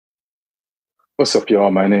What's up, y'all?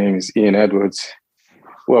 My name is Ian Edwards.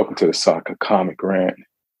 Welcome to the Soccer Comic Rant.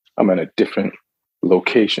 I'm in a different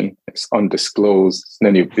location. It's undisclosed. It's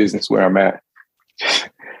none of your business where I'm at.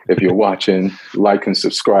 If you're watching, like and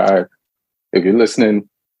subscribe. If you're listening,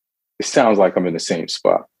 it sounds like I'm in the same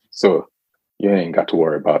spot. So you ain't got to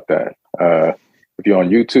worry about that. If you're on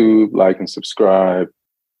YouTube, like and subscribe.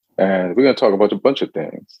 And we're going to talk about a bunch of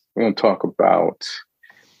things. We're going to talk about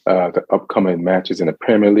the upcoming matches in the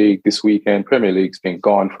Premier League this weekend. Premier League's been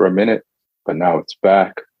gone for a minute, but now it's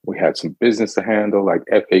back. We had some business to handle like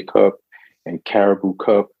FA Cup and Carabao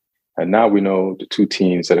Cup. And now we know the two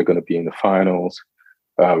teams that are going to be in the finals.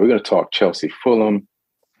 We're going to talk Chelsea Fulham.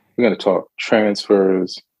 We're going to talk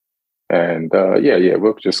transfers. And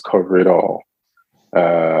we'll just cover it all.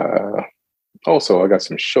 Also, I got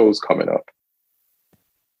some shows coming up.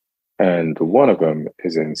 And one of them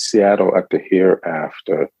is in Seattle at the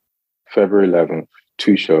Hereafter, February 11th,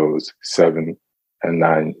 2 shows, 7 and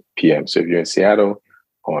 9 p.m. So if you're in Seattle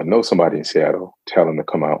or know somebody in Seattle, tell them to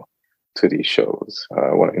come out to these shows.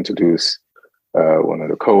 I want to introduce one of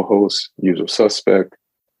the co-hosts, usual suspect,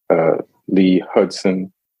 Lee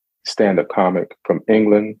Hudson, stand-up comic from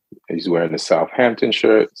England. He's wearing the Southampton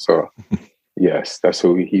shirt. So, yes, that's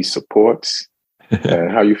who he supports.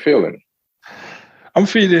 And how you feeling? I'm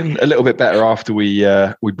feeling a little bit better after we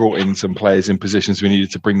brought in some players in positions we needed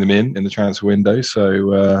to bring them in the transfer window.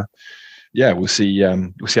 So we'll see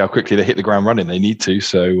how quickly they hit the ground running. They need to.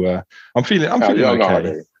 So I'm feeling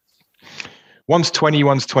okay. One's 20,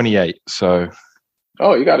 one's 28. So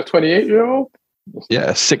you got a 28-year-old?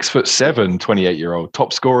 Yeah, 6'7", 28-year-old,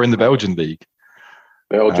 top scorer in the Belgian league.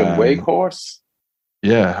 Belgian Wakehorse.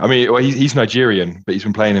 Yeah, I mean, he's Nigerian, but he's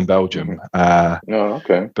been playing in Belgium.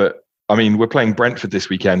 Okay. But I mean, we're playing Brentford this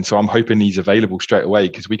weekend, so I'm hoping he's available straight away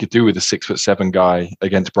because we could do with a 6'7" guy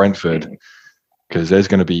against Brentford. Because there's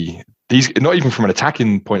going to be not even from an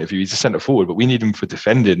attacking point of view, he's a centre forward, but we need him for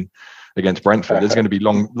defending against Brentford. There's going to be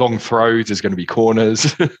long throws. There's going to be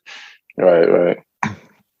corners. Right.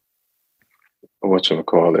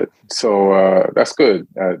 Whatchamacallit. So that's good.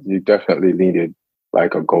 You definitely needed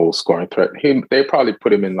like a goal scoring threat. They probably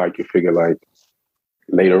put him in like you figure like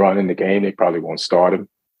later on in the game they probably won't start him.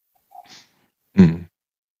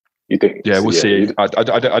 You think? Yeah, we'll see. I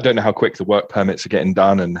don't know how quick the work permits are getting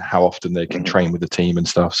done and how often they can train with the team and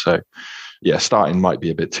stuff. So, yeah, starting might be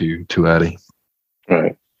a bit too early.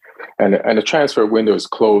 Right, and the transfer window is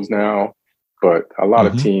closed now, but a lot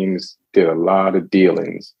of teams did a lot of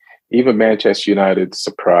dealings. Even Manchester United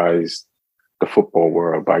surprised the football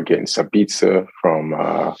world by getting Sabitzer from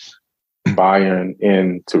Bayern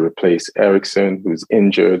in to replace Eriksen, who's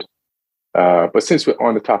injured. But since we're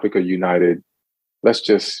on the topic of United, let's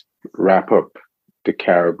just wrap up the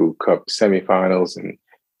Carabao Cup semifinals and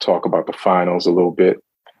talk about the finals a little bit.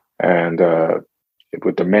 And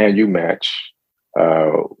with the Man U match,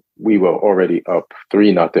 we were already up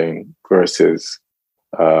 3-0 versus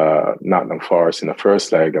Nottingham Forest in the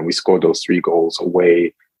first leg, and we scored those 3 goals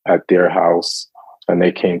away at their house, and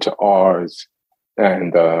they came to ours.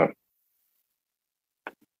 And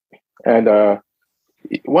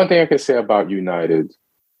one thing I can say about United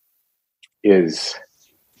is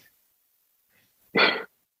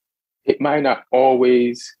it might not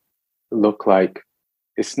always look like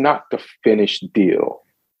it's not the finished deal,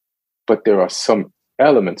 but there are some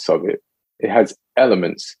elements of it. It has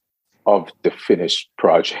elements of the finished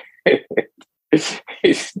project.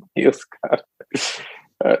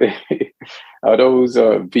 Are those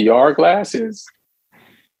VR glasses?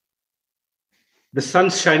 The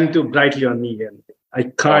sun's shining too brightly on me, and I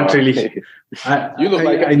can't really. You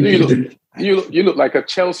look like a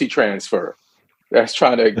Chelsea transfer that's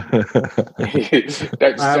trying to.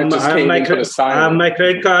 that just came in for the sign. I have my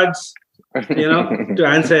credit cards, to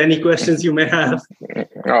answer any questions you may have.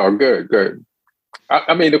 Oh, good.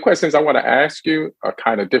 I mean, the questions I want to ask you are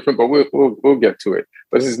kind of different, but we'll get to it.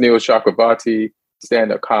 But this is Neil Chakrabarti,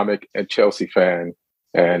 stand-up comic and Chelsea fan,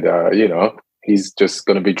 and he's just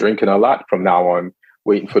going to be drinking a lot from now on,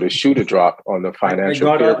 waiting for the shoe to drop on the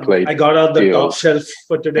financial fair play. I got out the top shelf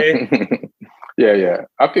for today. Yeah.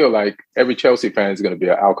 I feel like every Chelsea fan is going to be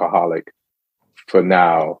an alcoholic for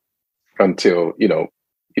now until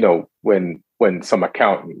when some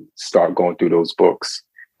accountants start going through those books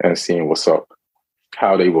and seeing what's up,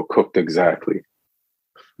 how they were cooked exactly.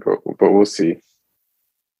 But we'll see.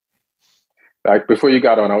 Like before you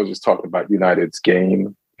got on, I was just talking about United's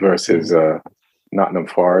game versus Nottingham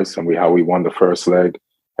Forest and how we won the first leg,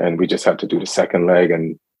 and we just had to do the second leg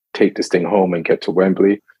and take this thing home and get to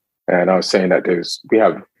Wembley. And I was saying that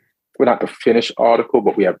we're not the finished article,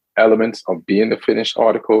 but we have elements of being the finished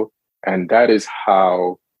article, and that is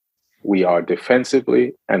how we are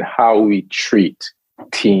defensively and how we treat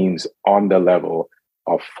teams on the level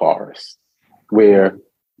of Forest, where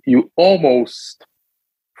you almost,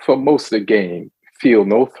 for most of the game, feel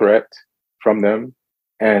no threat from them,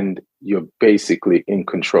 and you're basically in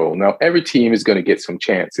control. Now, every team is going to get some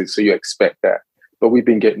chances, so you expect that. But we've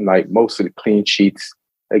been getting like most of the clean sheets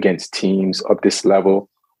against teams of this level,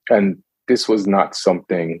 and this was not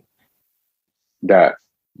something that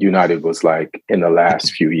United was like in the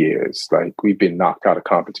last few years. Like, we've been knocked out of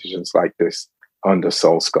competitions like this under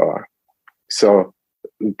Solskjaer. So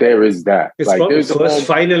there is that. It's like, probably the first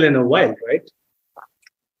final in a while, right?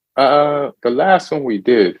 The last one we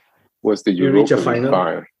did was the Europa League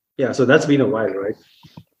final. Yeah, so that's been a while, right?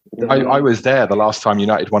 I was there the last time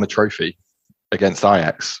United won a trophy against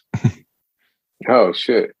Ajax. Oh,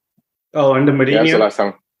 shit. Oh, under Mourinho? Yeah, that's the last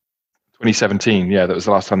time. 2017, yeah, that was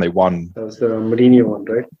the last time they won. That was the Mourinho one,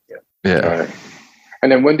 right? Yeah. Right.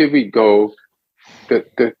 And then when did we go?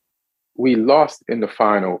 We lost in the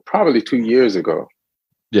final probably 2 years ago.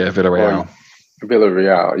 Yeah, Villarreal.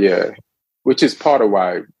 Villarreal, yeah. Which is part of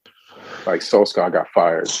why like Solskjaer got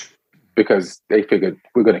fired, because they figured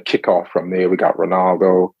we're going to kick off from there. We got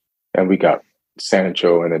Ronaldo and we got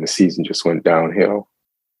Sancho, and then the season just went downhill.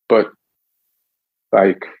 But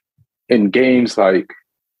like in games like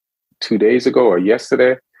 2 days ago or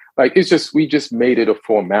yesterday, like we just made it a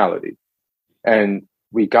formality, and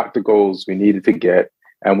we got the goals we needed to get,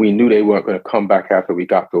 and we knew they weren't going to come back after we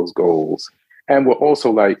got those goals. And we're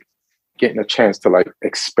also like getting a chance to like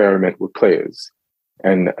experiment with players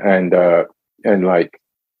and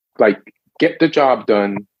like get the job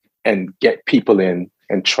done and get people in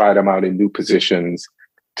and try them out in new positions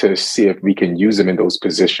to see if we can use them in those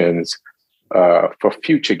positions for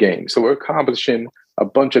future games. So we're accomplishing a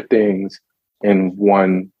bunch of things in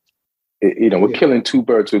one, we're killing two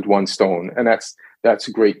birds with one stone, and that's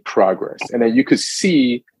great progress. And then you could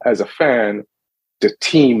see as a fan, the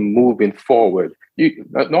team moving forward.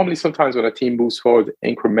 Normally, sometimes when a team moves forward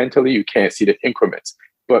incrementally, you can't see the increments.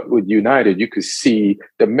 But with United, you could see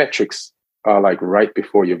the metrics are like right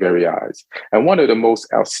before your very eyes. And one of the most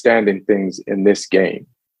outstanding things in this game,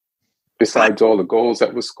 besides all the goals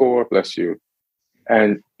that were scored, bless you,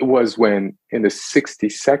 and it was when in the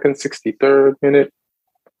 62nd, 63rd minute,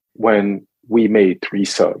 when we made 3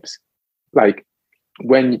 subs. Like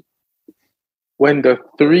when the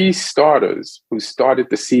 3 starters who started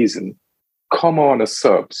the season come on as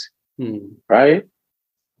subs, right?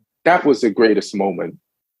 That was the greatest moment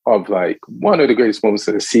of like one of the greatest moments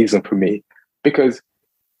of the season for me, because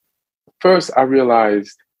first I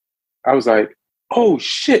realized, I was like, oh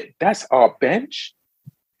shit, that's our bench.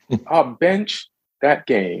 Our bench that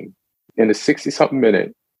game in the 60-something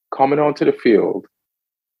minute coming onto the field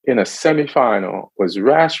in a semifinal was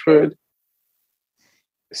Rashford,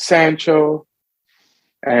 Sancho,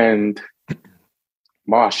 and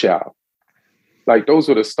Martial. Like, those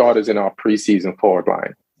were the starters in our preseason forward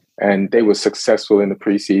line. And they were successful in the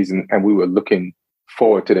preseason, and we were looking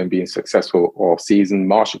forward to them being successful all season.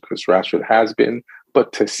 Martial, because Rashford has been.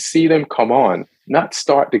 But to see them come on, not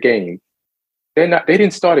start the game, they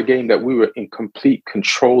didn't start a game that we were in complete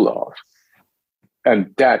control of.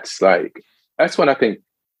 And that's when I think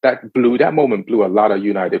that moment blew a lot of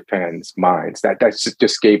United fans' minds. That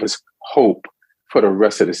just gave us hope for the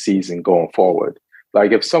rest of the season going forward.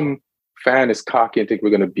 Like, if some fan is cocky and think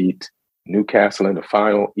we're going to beat Newcastle in the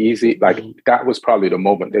final easy, like that was probably the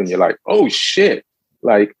moment. Then you're like, oh shit.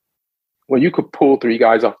 Like, when you could pull 3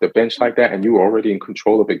 guys off the bench like that and you were already in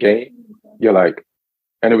control of the game, you're like,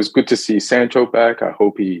 and it was good to see Sancho back. I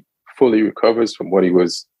hope he fully recovers from what he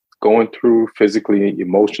was going through physically,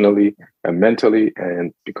 emotionally, and mentally,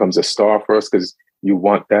 and becomes a star for us, because you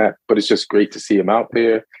want that. But it's just great to see him out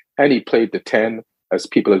there. And he played the 10, as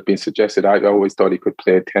people have been suggested. I always thought he could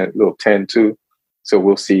play a 10, little 10 too. So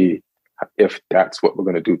we'll see if that's what we're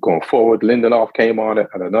going to do going forward. Lindelof came on at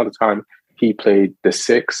another time. He played the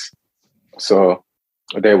 6. So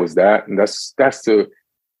there was that. And that's the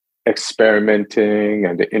experimenting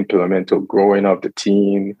and the implemental growing of the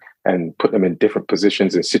team and put them in different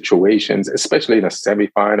positions and situations, especially in a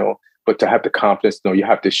semifinal. But to have the confidence, you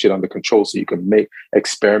have this shit under control so you can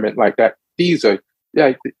experiment like that. These are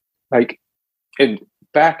like and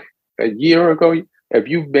back a year ago, if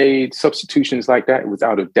you made substitutions like that, it was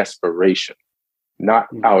out of desperation, not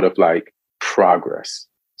out of like progress.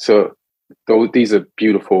 So these are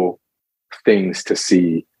beautiful things to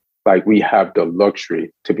see. Like, we have the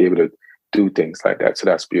luxury to be able to do things like that. So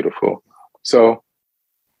that's beautiful. So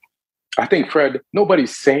I think, Fred,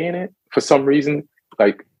 nobody's saying it for some reason.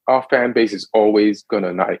 Like, our fan base is always going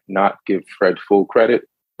to not give Fred full credit,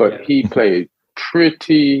 but he played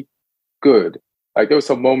pretty good. Like there were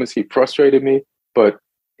some moments he frustrated me, but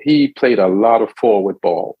he played a lot of forward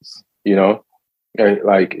balls, you know?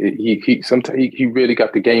 Like sometimes he really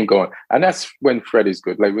got the game going. And that's when Fred is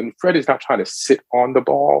good. Like when Fred is not trying to sit on the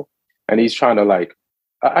ball and he's trying to like,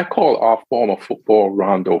 I call our form of football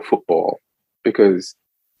Rondo football, because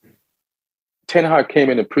Ten Hag came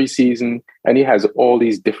in the preseason and he has all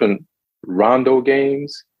these different Rondo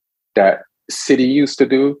games that City used to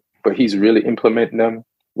do, but he's really implementing them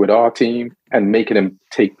with our team and making them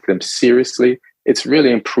take them seriously. It's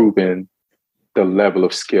really improving the level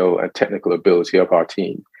of skill and technical ability of our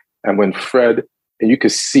team. And when Fred, and you can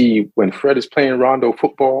see when Fred is playing Rondo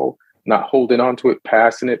football, not holding on to it,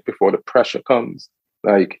 passing it before the pressure comes,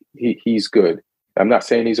 like he's good. I'm not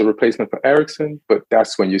saying he's a replacement for Eriksen, but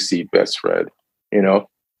that's when you see best Fred, you know,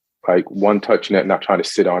 like one touch net, not trying to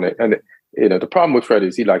sit on it. And, you know, the problem with Fred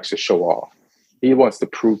is he likes to show off. He wants to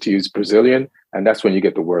prove to you he's Brazilian. And that's when you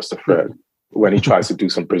get the worst of Fred, when he tries to do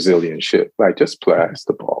some Brazilian shit. Like, just pass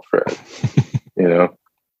the ball, Fred. You know?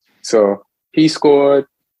 So he scored.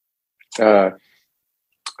 I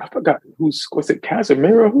forgot was it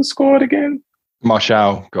Casemiro who scored again?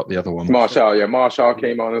 Martial got the other one. Martial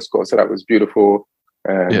came on and scored. So that was beautiful.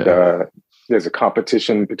 And there's a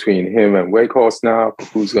competition between him and Weghorst now,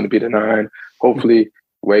 who's going to be the 9. Hopefully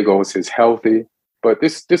Weghorst is healthy. But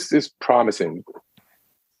this is promising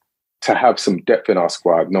to have some depth in our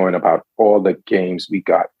squad, knowing about all the games we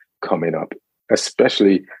got coming up,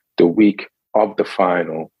 especially the week of the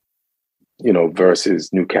final, you know,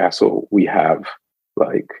 versus Newcastle. We have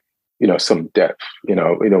like, you know, some depth, you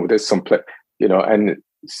know, there's some play, you know, and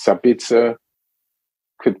Sabitzer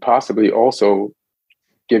could possibly also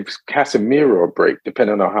give Casemiro a break,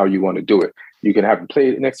 depending on how you want to do it. You can have him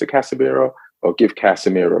play next to Casemiro or give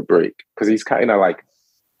Casemiro a break, because he's kind of like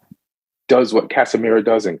does what Casemiro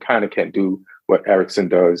does and kind of can't do what Eriksen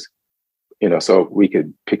does, you know, so we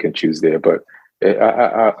could pick and choose there. But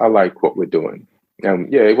I like what we're doing.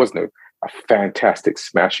 It wasn't a fantastic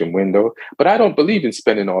smashing window, but I don't believe in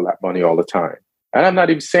spending all that money all the time. And I'm not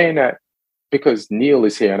even saying that because Neil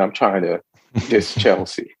is here and I'm trying to diss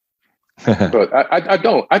Chelsea. But I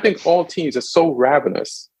don't. I think all teams are so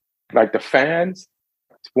ravenous. Like the fans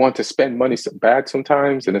want to spend money so bad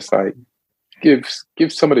sometimes, and it's like give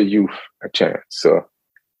some of the youth a chance. So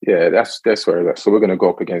yeah, that's where that's. So we're gonna go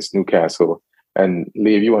up against Newcastle. And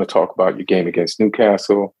Lee, if you want to talk about your game against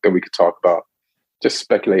Newcastle, then we could talk about just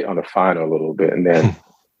speculate on the final a little bit, and then.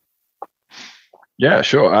 Yeah,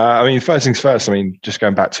 sure. I mean, first things first, I mean, just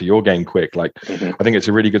going back to your game quick, like, I think it's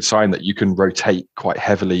a really good sign that you can rotate quite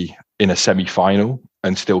heavily in a semi-final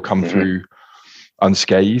and still come through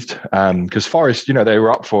unscathed. Because Forest, you know, they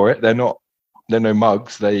were up for it. They're no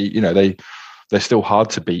mugs. They're still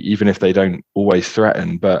hard to beat, even if they don't always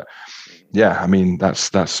threaten. But yeah, I mean,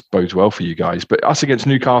 that's bodes well for you guys. But us against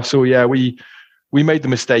Newcastle, yeah, we made the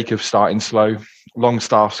mistake of starting slow.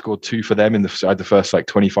 Longstaff scored 2 for them in the first like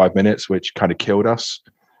 25 minutes, which kind of killed us.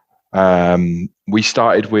 We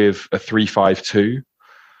started with a 3-5-2.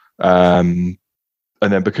 And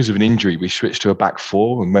then because of an injury, we switched to a back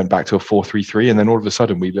 4 and went back to a 4-3-3. And then all of a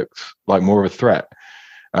sudden we looked like more of a threat.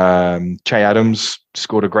 Che Adams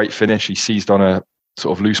scored a great finish. He seized on a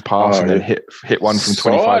sort of loose pass and then hit one from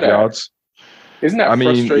 25 yards. Isn't that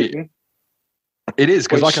frustrating? It is,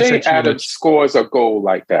 because like I said, Adams scores a goal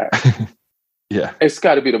like that. Yeah, it's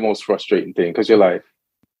got to be the most frustrating thing, because you're like,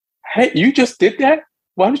 "Hey, you just did that?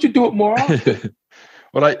 Why don't you do it more often?"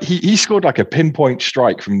 Well, like he scored like a pinpoint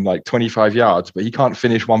strike from like 25 yards, but he can't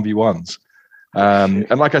finish 1v1s. And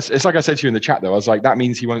it's like I said to you in the chat, though, I was like, that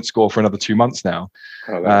means he won't score for another 2 months now.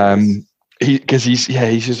 Because he's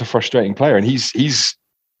just a frustrating player, and he's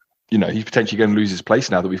potentially going to lose his place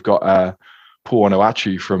now that we've got Paul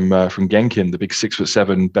Onuachu from Genkin, the big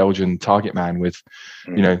 6'7" Belgian target man with,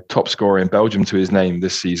 top scorer in Belgium to his name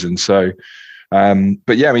this season. So,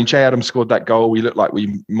 but yeah, I mean, Che Adams scored that goal. We looked like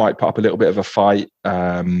we might put up a little bit of a fight, but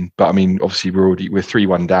I mean, obviously we're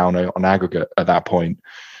 3-1 down on aggregate at that point.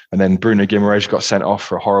 And then Bruno Guimaraes got sent off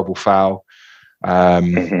for a horrible foul.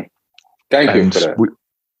 Thank you for that.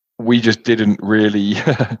 We just didn't really,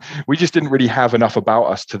 have enough about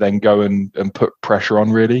us to then go and put pressure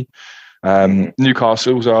on, really.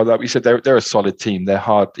 Newcastle's are, like we said, they're a solid team. They're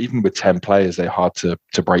hard, even with 10 players, they're hard to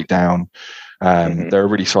break down. They're a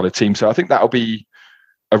really solid team. So I think that'll be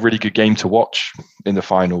a really good game to watch in the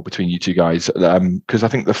final between you two guys. Because I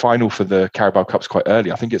think the final for the Carabao Cup's quite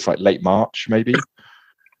early. I think it's like late March, maybe.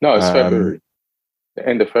 No, it's February. The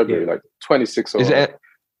end of February, like 26th. Is it?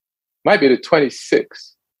 Might be the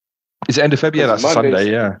 26th. Is it end of February? Yeah, that's a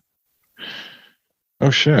Sunday, yeah. Oh,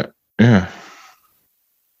 shit. Yeah.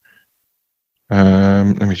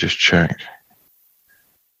 Let me just check.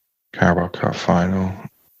 Carabao Cup final.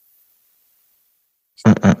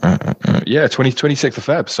 Yeah, 26th of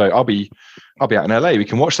Feb. So I'll be out in LA. We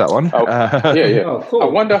can watch that one. Oh, yeah. Oh, cool. I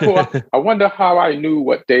wonder how I knew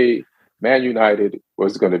what day Man United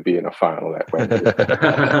was going to be in a final at Wembley.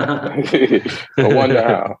 I wonder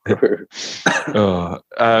how.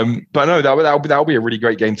 But no, that'll be a really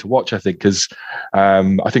great game to watch. I think because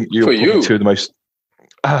I think you're probably two of the most.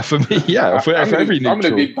 For me, yeah. For every neutral, I'm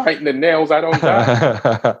going to be biting the nails I don't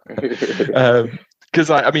die.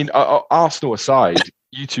 Because I mean, Arsenal aside,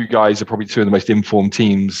 you two guys are probably two of the most informed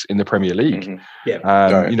teams in the Premier League. Mm-hmm. Yeah,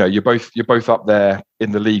 right. You know, you're both up there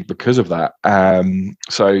in the league because of that.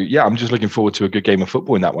 So yeah, I'm just looking forward to a good game of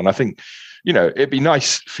football in that one. I think, you know, it'd be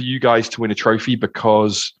nice for you guys to win a trophy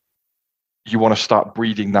because you want to start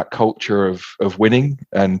breeding that culture of winning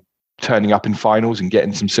and turning up in finals and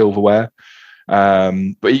getting some silverware.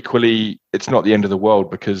 But equally, it's not the end of the world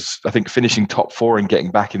because I think finishing top 4 and getting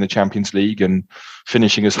back in the Champions League and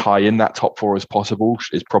finishing as high in that top 4 as possible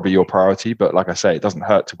is probably your priority. But like I say, it doesn't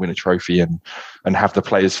hurt to win a trophy and have the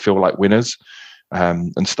players feel like winners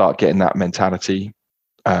and start getting that mentality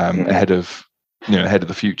ahead of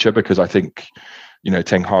the future. Because I think, you know,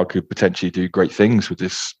 Ten Hag could potentially do great things with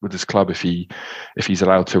this club if he's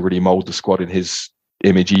allowed to really mold the squad in his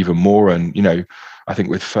image even more. And, you know, I think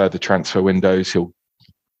with further transfer windows, he'll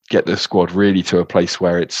get the squad really to a place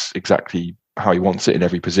where it's exactly how he wants it in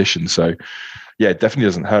every position. So, yeah, it definitely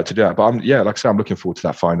doesn't hurt to do that. But like I said, I'm looking forward to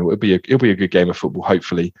that final. It'll be a good game of football,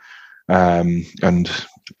 hopefully. And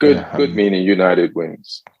good meaning United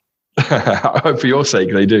wins. I hope for your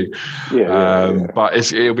sake they do. Yeah. But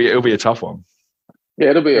it'll be a tough one.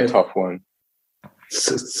 Yeah, it'll be a tough one.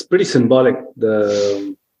 It's pretty symbolic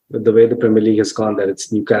the way the Premier League has gone, that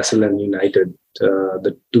it's Newcastle and United,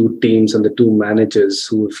 the two teams and the two managers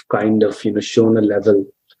who've kind of, you know, shown a level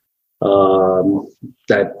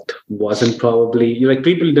that wasn't probably, like,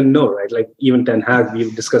 people didn't know, right? Like even Ten Hag, we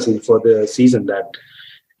were discussing before the season that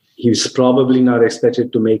he's probably not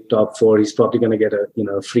expected to make top 4. He's probably going to get a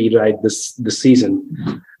free ride this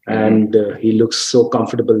season. And he looks so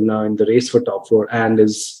comfortable now in the race for top 4 and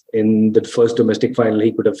is in the first domestic final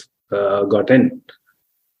he could have got in.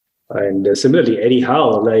 And similarly, Eddie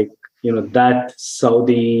Howe, like, you know, that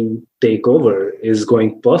Saudi takeover is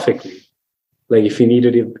going perfectly. Like, if you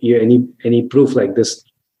needed any proof like this,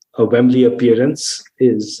 a Wembley appearance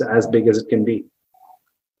is as big as it can be.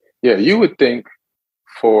 Yeah, you would think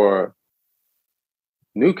for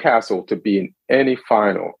Newcastle to be in any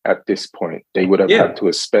final at this point, they would have had to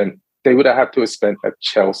have spent a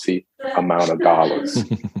Chelsea amount of dollars.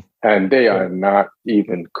 And they are not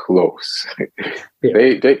even close.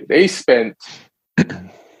 They spent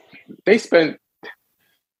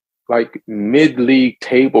like mid-league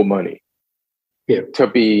table money to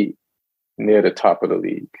be near the top of the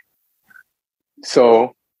league.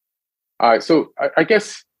 So, I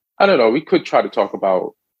guess, I don't know. We could try to talk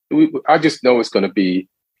about. I just know it's going to be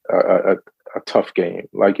a tough game,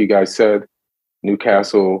 like you guys said.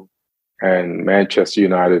 Newcastle and Manchester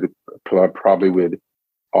United probably with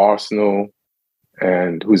Arsenal,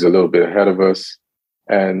 and who's a little bit ahead of us,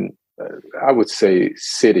 and I would say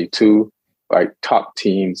City too. Like top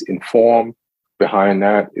teams in form. Behind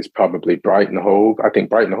that is probably Brighton Hove. I think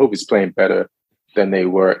Brighton Hove is playing better than they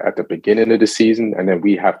were at the beginning of the season, and then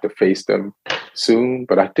we have to face them soon.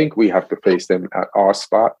 But I think we have to face them at our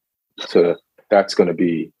spot, so that's going to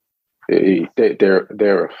be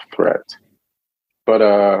they're a threat. But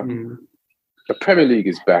the Premier League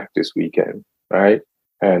is back this weekend, right?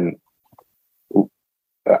 And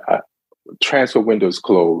transfer windows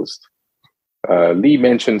closed. Lee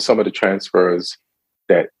mentioned some of the transfers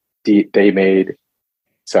that they made.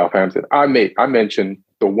 Southampton. I mentioned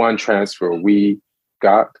the one transfer we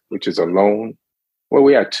got, which is a loan. Well,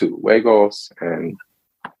 we had 2, Weghorst and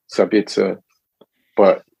Sabitzer.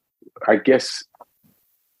 But I guess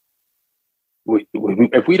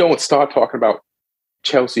if we don't start talking about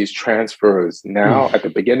Chelsea's transfers now at the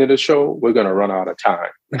beginning of the show, we're going to run out of time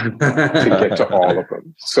to get to all of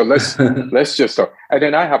them. So let's just start. And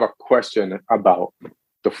then I have a question about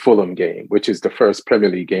the Fulham game, which is the first Premier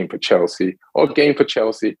League game for Chelsea, or game for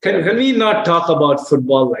Chelsea. Can we not talk about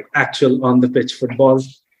football, like actual on the pitch football?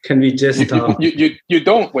 Can we just you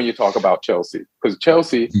don't when you talk about Chelsea, because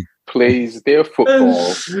Chelsea plays their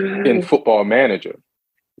football in Football Manager.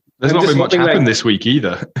 There's not been much happened this week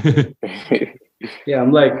either. Yeah,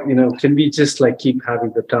 I'm like, can we just like keep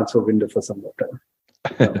having the transfer window for some more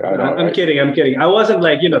time? I'm kidding. I wasn't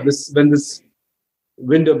like, when this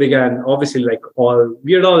window began, obviously like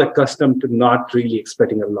we're all accustomed to not really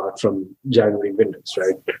expecting a lot from January windows,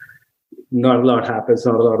 right? not a lot happens,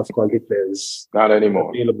 not a lot of quality players Not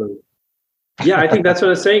anymore. available. Yeah, I think that's what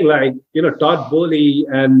I was saying. Like, Todd Bowley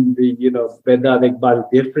and, Vedad Iqbal,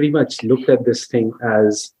 they've pretty much looked at this thing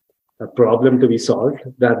as a problem to be solved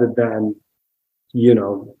rather than,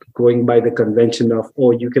 going by the convention of,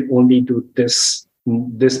 you can only do this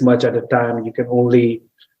much at a time. You can only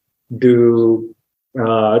do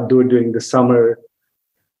it during the summer.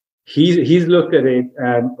 He's looked at it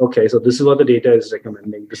and, okay, so this is what the data is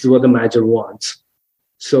recommending. This is what the manager wants.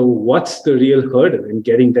 So what's the real hurdle in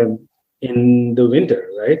getting them in the winter,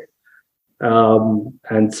 right?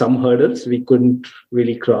 And some hurdles we couldn't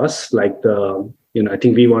really cross, like I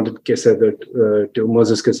think we wanted Caicedo to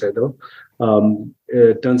Moses Caicedo.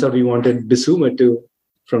 It turns out we wanted Bissouma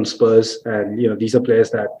from Spurs, and these are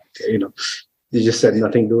players that they just said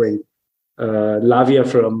nothing doing. Lavia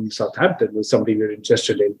from Southampton was somebody we were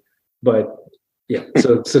interested in, but yeah,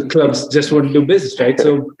 so clubs just want to do business, right?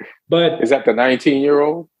 So, but is that the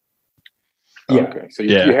 19-year-old? Yeah. Okay, so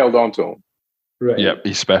you held on to him, right? Yeah,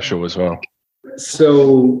 he's special as well.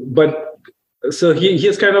 So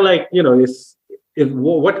he's kind of like, if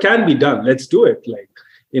what can be done, let's do it. Like,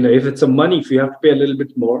 if it's some money, if you have to pay a little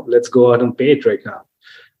bit more, let's go out and pay it right now.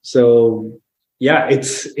 So yeah,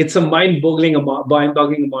 it's a mind-boggling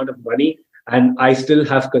amount of money, and I still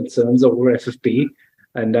have concerns over FFP.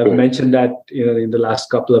 And I've mentioned that in the last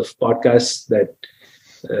couple of podcasts that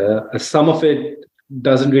some of it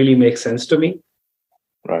doesn't really make sense to me.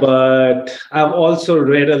 Right. But I've also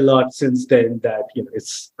read a lot since then that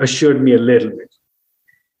it's assured me a little bit.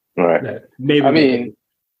 Right. That maybe.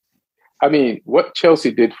 I mean, what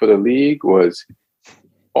Chelsea did for the league was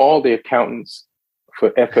all the accountants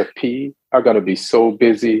for FFP are going to be so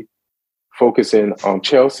busy focusing on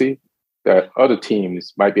Chelsea that other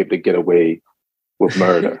teams might be able to get away with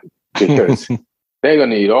murder because they're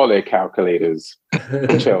going to need all their calculators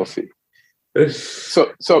for Chelsea.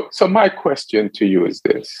 So my question to you is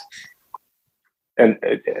this, and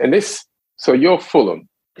this. So you're Fulham,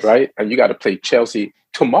 right? And you got to play Chelsea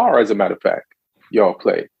tomorrow. As a matter of fact, y'all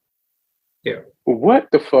play. Yeah. What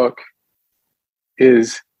the fuck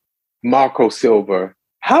is Marco Silva?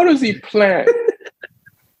 How does he plan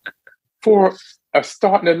for a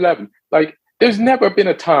starting 11? Like, there's never been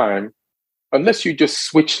a time, unless you just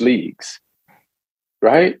switch leagues,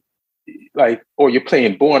 right? Like, or you're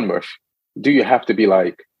playing Bournemouth. Do you have to be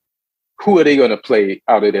like, who are they going to play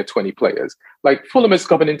out of their 20 players? Like, Fulham is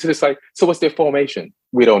coming into this like, so what's their formation?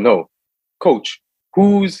 We don't know. Coach,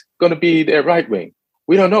 who's going to be their right wing?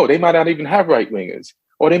 We don't know. They might not even have right wingers,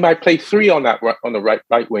 or they might play three on the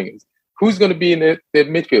right wingers. Who's going to be in their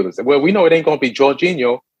midfielders? Well, we know it ain't going to be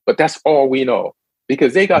Jorginho, but that's all we know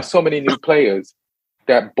because they got so many new players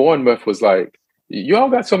that Bournemouth was like, y'all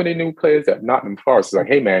got so many new players that Nottingham Forest is like,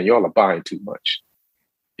 hey man, y'all are buying too much.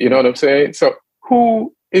 You know what I'm saying? So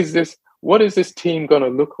who is this? What is this team going to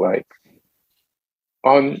look like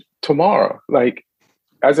on tomorrow? Like,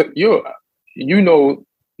 you know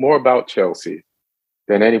more about Chelsea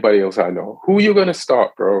than anybody else I know. Who are you going to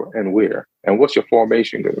start, bro, and where? And what's your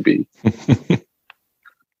formation going to be?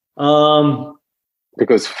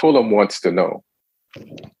 Because Fulham wants to know.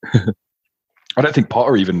 I don't think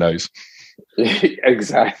Potter even knows.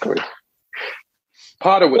 Exactly.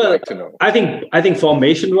 Potter would like to know. I think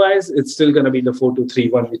formation-wise, it's still going to be the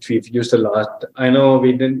 4-2-3-1, which we've used a lot. I know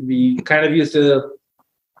we kind of used a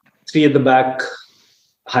 3 at the back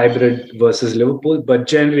hybrid versus Liverpool, but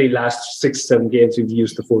generally last 6-7 games we've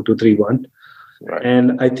used the 4-2-3-1. Right.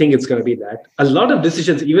 And I think it's going to be that. A lot of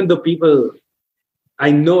decisions, even though I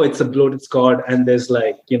know it's a bloated squad and there's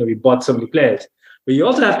we bought so many players, but you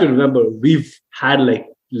also have to remember we've had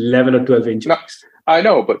 11 or 12 injuries. No, I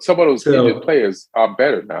know, but some of those injured players are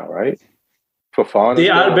better now, right? Fofana. They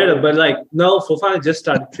are better, but no, Fofana just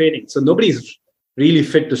started training. So nobody's really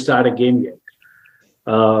fit to start a game yet.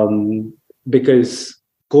 Because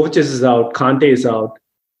Kovacic is out, Kante is out,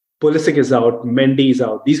 Pulisic is out, Mendy is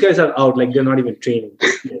out. These guys are out, they're not even training.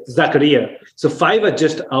 Zakaria. So 5 are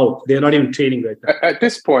just out. They're not even training right now. At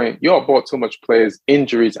this point, you all bought so much players,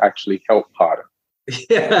 injuries actually help Potter.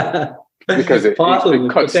 Yeah. Because it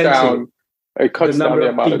cuts down the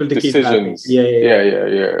amount of decisions.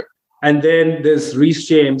 Yeah. And then there's Reece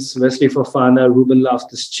James, Wesley Fofana, Ruben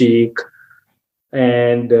Loftus-Cheek,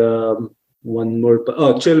 and one more.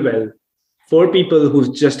 Chilwell. 4 people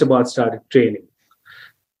who've just about started training.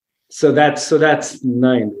 So that's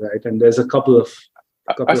 9, right? And there's a couple of.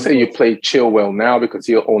 I say you play Chilwell now because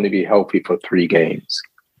he'll only be healthy for 3 games.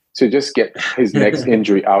 So just get his next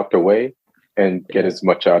injury out the way and get as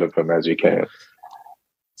much out of him as you can.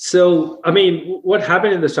 So, I mean, what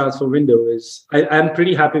happened in the transfer window is I'm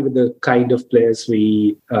pretty happy with the kind of players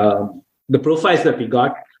we the profiles that we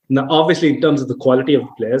got. Now, obviously, in terms of the quality of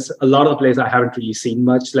the players, a lot of the players I haven't really seen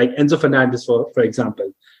much. Like Enzo Fernandez, for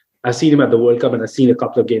example, I've seen him at the World Cup and I've seen a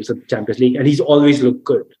couple of games at the Champions League, and he's always looked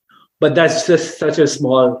good. But that's just such a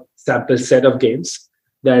small sample set of games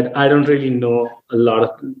that I don't really know a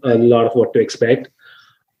lot of what to expect.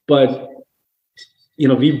 But we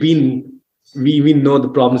know the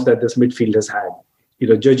problems that this midfield has had.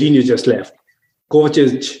 Jorginho just left.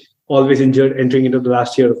 Kovacic always injured, entering into the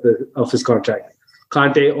last year of his contract.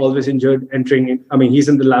 Kante always injured, entering in. I mean, he's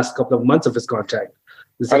in the last couple of months of his contract.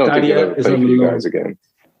 I don't think he'll ever play for you guys again.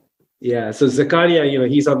 Yeah, so Zakaria,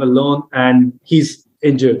 he's on the loan and he's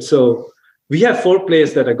injured. So we have 4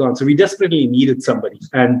 players that are gone. So we desperately needed somebody.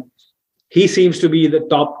 And he seems to be the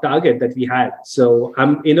top target that we had. So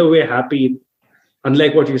I'm in a way happy,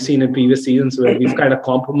 unlike what you've seen in previous seasons where we've kind of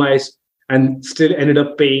compromised and still ended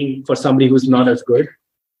up paying for somebody who's not as good.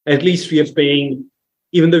 At least we are paying,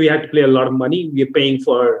 even though we had to pay a lot of money, we are paying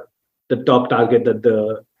for the top target that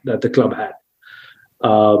the club had.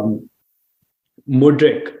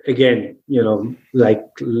 Mudryk, again, like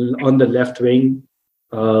on the left wing,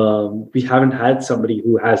 we haven't had somebody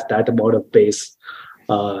who has that amount of pace.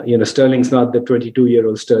 Sterling's not the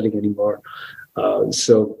 22-year-old Sterling anymore. And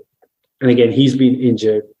again, he's been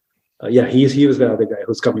injured. He was the other guy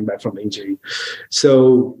who's coming back from injury.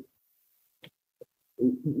 So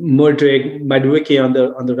Mudryk, Madueke on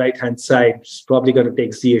the right-hand side is probably going to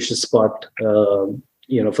take Ziyech's spot, for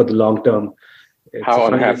the long term. How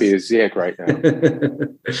unhappy is Ziyech right now?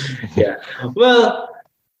 Yeah. Well,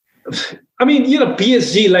 I mean,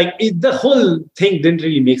 PSG, like the whole thing didn't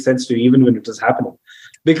really make sense to me even when it was happening,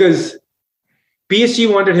 because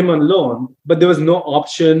PSG wanted him on loan, but there was no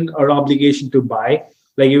option or obligation to buy.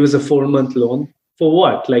 Like it was a 4-month loan for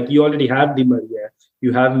what? Like you already have Di Maria,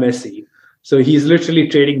 you have Messi. So he's literally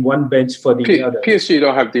trading one bench for the other. PSG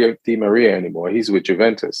don't have Di Maria anymore. He's with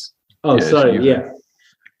Juventus. Oh, yeah, sorry. Yeah.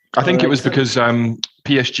 I think it was because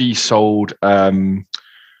PSG sold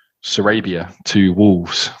Sarabia to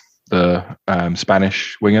Wolves, the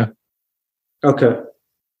Spanish winger. Okay.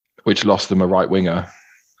 Which lost them a right winger.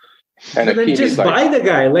 And then just buy the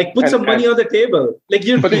guy. Like put some money on the table. Like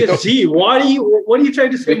you're PSG. What are you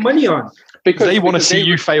trying to spend money on? Because they want to see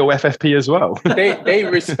you fail FFP as well. They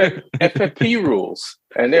respect FFP rules.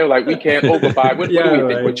 And they're like, we can't overbuy. What do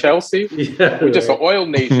we think? We're Chelsea? Yeah, we're just an oil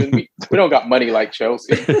nation. We don't got money like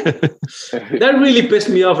Chelsea. That really pissed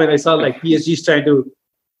me off when I saw like PSG's trying to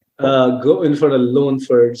go in for a loan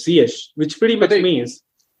for Ziyech, which pretty much means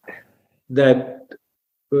that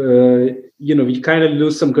we kind of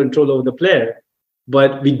lose some control over the player,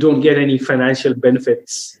 but we don't get any financial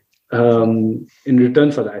benefits in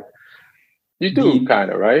return for that. You do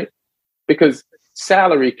kind of, right? Because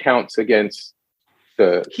salary counts against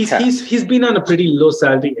the he's been on a pretty low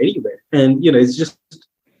salary anyway, and it's just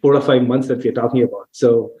 4 or 5 months that we're talking about.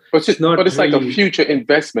 So but it's really like a future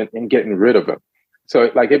investment in getting rid of him.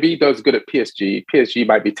 So like if he does good at PSG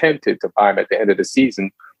might be tempted to buy him at the end of the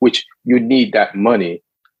season, which you need that money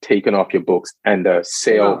taken off your books and the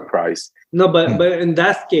sale price. No, but in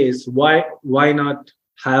that case, why not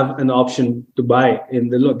have an option to buy in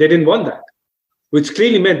the loan? They didn't want that, which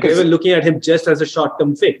clearly meant they were looking at him just as a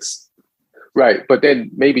short-term fix. Right, but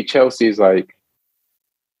then maybe Chelsea is like,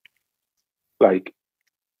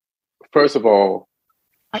 first of all,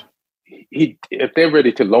 if they're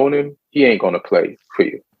ready to loan him, he ain't going to play for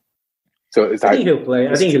you. So it's I think he'll play.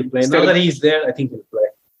 Now that he's there, I think he'll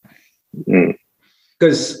play.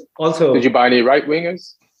 Because also, did you buy any right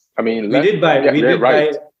wingers? I mean, we did buy Noni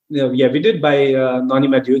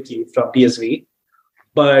Madueke from PSV,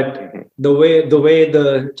 but the way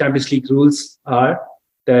the Champions League rules are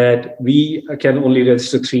that we can only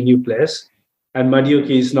register 3 new players, and Madueke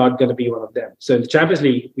is not going to be one of them. So in the Champions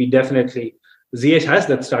League, we definitely Ziyech has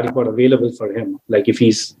that starting spot available for him, like if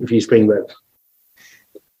he's playing well.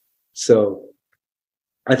 So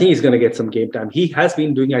I think he's going to get some game time. He has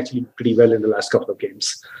been doing actually pretty well in the last couple of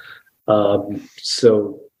games.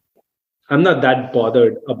 So I'm not that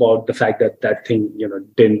bothered about the fact that thing,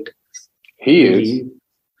 didn't.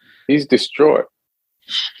 He's destroyed.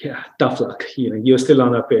 Yeah, tough luck. You're still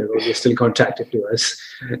on our payroll. You're still contracted to us.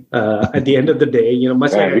 At the end of the day,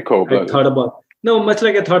 much like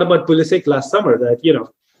I thought about Pulisic last summer, that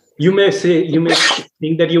you may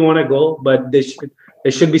think that you want to go, but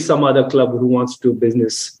there should be some other club who wants to do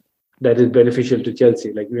business that is beneficial to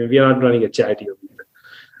Chelsea. Like we are not running a charity over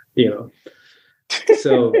here,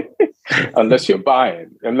 So unless you're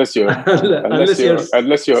buying, unless you're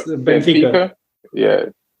Benfica, yeah,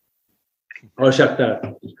 or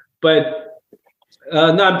Shakhtar. But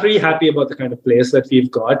no, I'm pretty happy about the kind of players that we've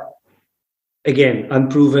got. again,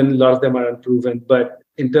 unproven. A lot of them are unproven. But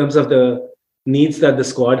in terms of the needs that the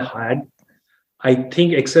squad had, I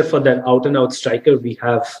think except for that out-and-out striker, we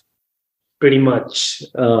have pretty much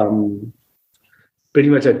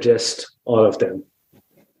addressed all of them.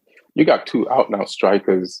 You got 2 out-and-out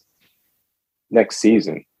strikers next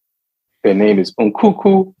season. Their name is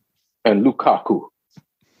Nkunku and Lukaku.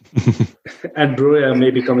 And Broja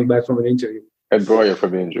may be coming back from an injury. And Broja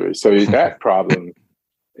from injury. So that problem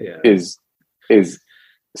is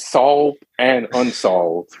solved and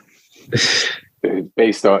unsolved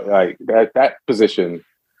based on like that position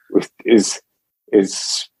is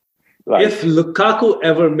like, if Lukaku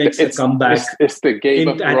ever makes a comeback, it's the Game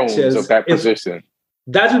of Thrones of that position.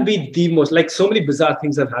 That will be the most, like, so many bizarre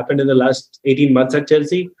things have happened in the last 18 months at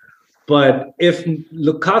Chelsea. But if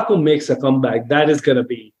Lukaku makes a comeback, that is gonna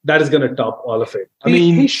top all of it. I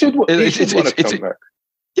mean, he should want to come back.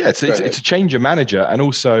 Yeah, it's a change of manager, and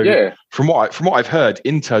also from what I've heard,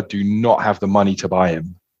 Inter do not have the money to buy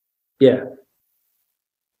him. Yeah,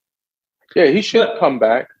 he should come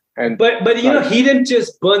back. But he didn't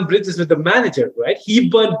just burn bridges with the manager, right? He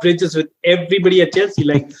burned bridges with everybody at Chelsea.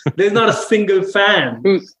 Like, there's not a single fan.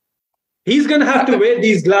 He's going to have to wear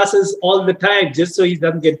these glasses all the time just so he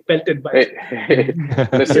doesn't get pelted by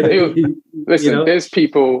Listen, there's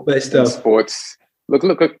people in sports.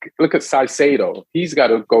 Look at Caicedo. He's got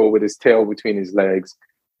to go with his tail between his legs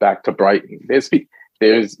back to Brighton. There's people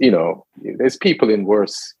in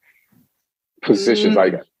worse positions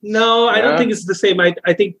like that. No, I don't think it's the same. I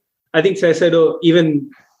think Caicedo,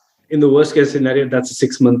 even in the worst case scenario, that's a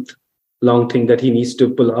 6-month long thing that he needs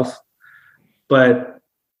to pull off. But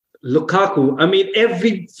Lukaku, I mean,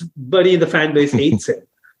 everybody in the fan base hates him.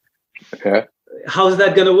 Yeah. How's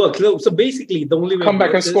that going to work? So basically, the only way come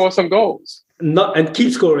back and score some goals, and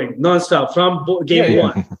keep scoring nonstop from game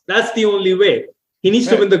one. That's the only way. He needs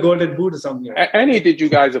to win the Golden Boot or something. And he did you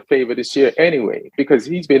guys a favor this year anyway, because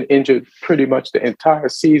he's been injured pretty much the entire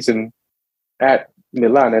season at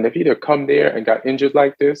Milan. And if he'd have come there and got injured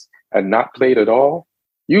like this and not played at all,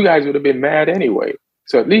 you guys would have been mad anyway.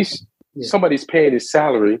 So at least somebody's paying his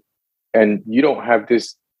salary, and you don't have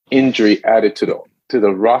this injury added to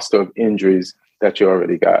the roster of injuries that you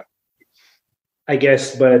already got. I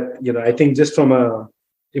guess, but I think just from a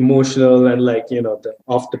emotional and the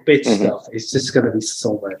off the pitch stuff, it's just going to be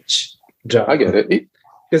so much drama. I get it.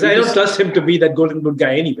 Because I don't trust him to be that Golden Boot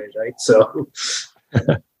guy anyway, right? So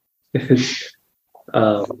we'll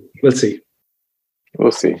see.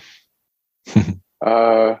 We'll see.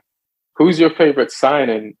 Who's your favorite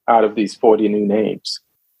signing out of these 40 new names?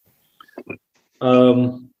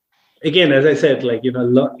 Again, as I said,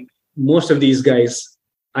 most of these guys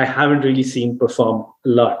I haven't really seen perform a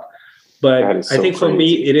lot. But I think for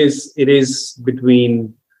me, it is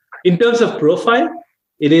between, in terms of profile,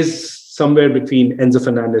 it is somewhere between Enzo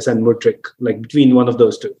Fernandez and Mudryk, between one of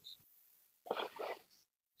those two.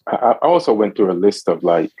 I also went through a list of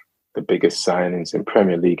the biggest signings in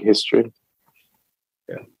Premier League history.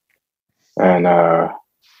 Yeah. And a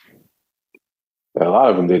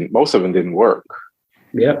lot of them most of them didn't work.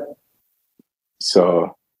 Yeah.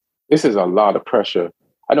 So this is a lot of pressure.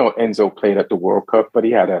 I know Enzo played at the World Cup, but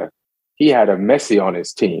he had a Messi on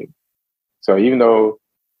his team. So even though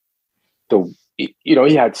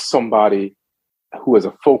he had somebody who was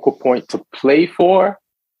a focal point to play for,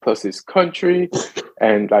 plus his country,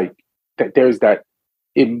 and there's that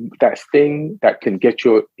thing that can get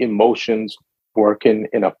your emotions working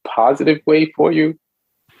in a positive way for you.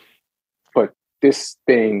 But this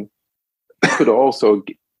thing could also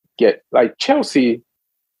get Chelsea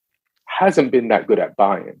hasn't been that good at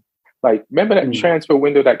buying. Remember that transfer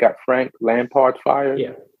window that got Frank Lampard fired?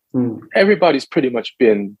 Yeah. Everybody's pretty much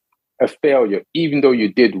been a failure, even though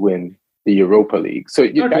you did win the Europa League. So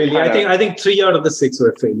not really. I think 3 out of the 6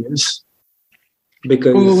 were failures.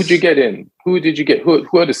 Because who did you get in? Who did you get? Who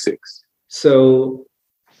are the 6? So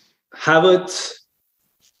Havertz,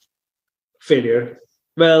 failure.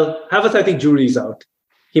 Well, Havertz, I think jury's out.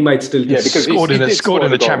 He might still because he scored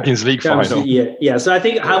in the Champions League final. Yeah. So I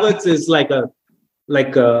think Havertz is like a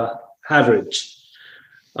average.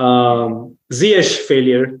 Ziyech,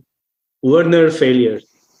 failure. Werner, failure.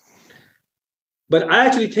 But I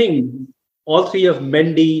actually think all 3 of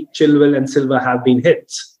Mendy, Chilwell, and Silva have been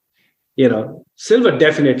hits. Silva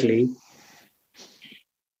definitely.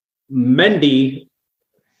 Mendy,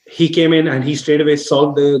 he came in and he straight away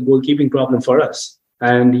solved the goalkeeping problem for us.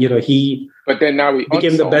 And But then now he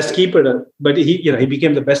became the best keeper. But he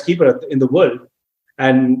became the best keeper in the world.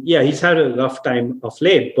 And he's had a rough time of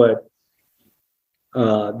late. But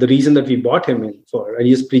the reason that we bought him in and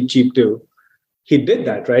he's pretty cheap too, he did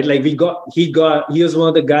that, right? He was one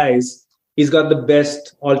of the guys he's got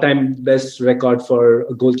the all-time best record for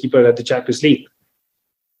a goalkeeper at the Champions League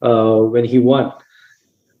when he won.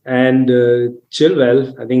 And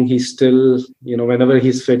Chilwell, I think he's still, whenever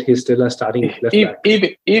he's fit, he's still a starting left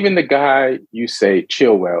back. Even the guy you say,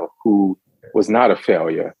 Chilwell, who was not a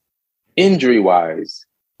failure, injury-wise,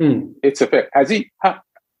 it's a failure.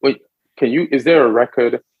 Is there a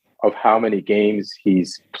record of how many games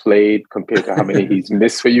he's played compared to how many he's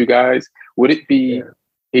missed for you guys? Would it be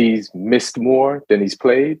he's missed more than he's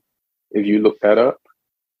played if you look that up?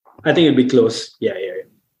 I think it'd be close. Yeah,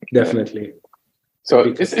 definitely.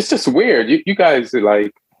 So it's just weird. You guys are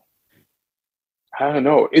like, I don't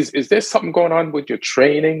know. Is there something going on with your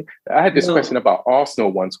training? I had this question about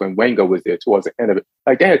Arsenal once when Wenger was there towards the end of it.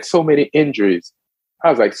 Like, they had so many injuries.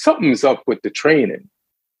 I was like, something's up with the training.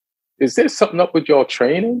 Is there something up with your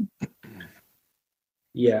training?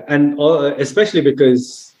 Yeah, and especially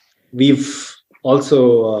because we've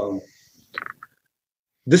also...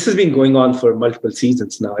 this has been going on for multiple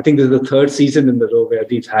seasons now. I think this is the third season in a row where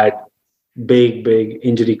we've had big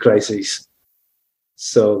injury crises.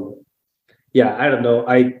 So, yeah, I don't know.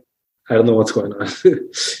 I don't know what's going on.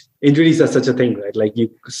 Injuries are such a thing, right? Like, you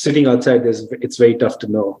sitting outside, it's very tough to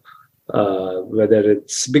know whether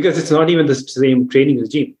it's because it's not even the same training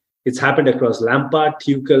regime. It's happened across Lampard,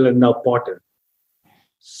 Tuchel, and now Potter.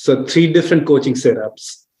 So 3 different coaching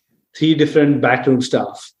setups, 3 different backroom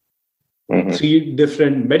staff, 3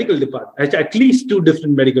 different medical departments, at least 2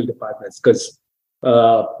 different medical departments, because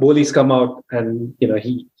Bowley's come out and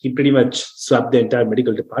he pretty much swapped the entire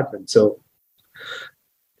medical department. So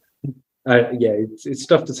it's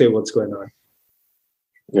tough to say what's going on.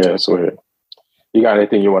 Yeah, it's weird. You got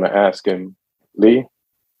anything you want to ask him, Lee?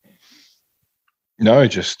 No,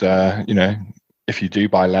 just if you do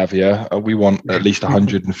buy Lavia, we want at least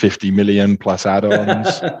 150 million plus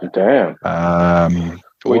add-ons. Damn.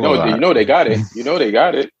 You know they got it.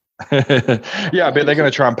 Yeah, I bet they're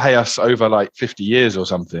going to try and pay us over like 50 years or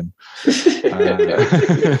something.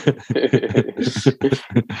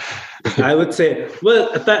 I would say,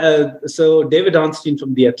 so David Ornstein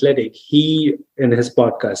from The Athletic, he in his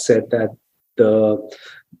podcast said that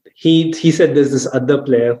he said there's this other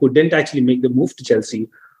player who didn't actually make the move to Chelsea,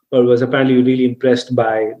 but was apparently really impressed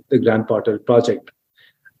by the Graham Potter project.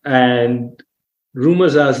 And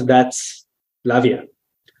rumors are that's Lavia.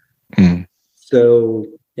 So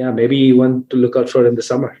yeah, maybe one to look out for in the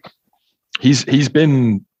summer. He's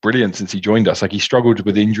been brilliant since he joined us. Like, he struggled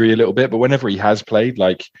with injury a little bit, but whenever he has played,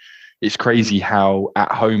 like, it's crazy how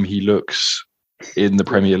at home he looks in the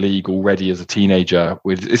Premier League already as a teenager.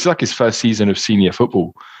 It's like his first season of senior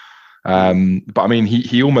football. But I mean,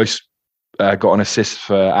 he almost got an assist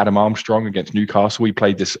for Adam Armstrong against Newcastle. He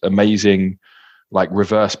played this amazing like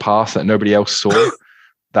reverse pass that nobody else saw.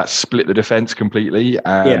 That split the defense completely,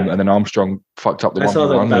 and then Armstrong fucked up the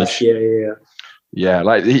 1v1. Pass. Yeah,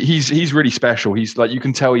 like he's really special. He's like, you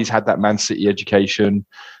can tell he's had that Man City education.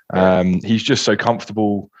 He's just so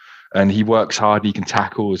comfortable, and he works hard. He can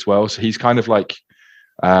tackle as well. So he's kind of like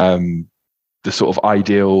the sort of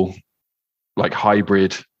ideal like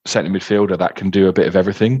hybrid centre midfielder that can do a bit of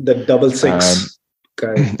everything. The double six.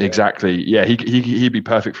 Exactly. Yeah, he'd be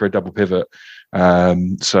perfect for a double pivot.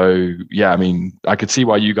 So yeah, I mean, I could see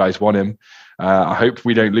why you guys want him. I hope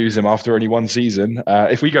we don't lose him after only one season.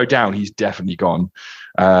 If we go down, he's definitely gone.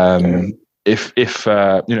 If if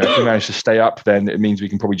we manage to stay up, then it means we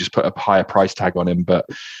can probably just put a higher price tag on him. But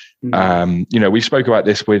we spoke about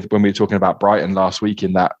this when we were talking about Brighton last week,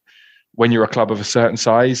 in that when you're a club of a certain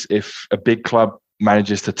size, if a big club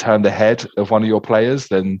manages to turn the head of one of your players,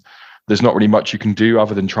 then there's not really much you can do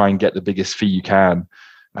other than try and get the biggest fee you can.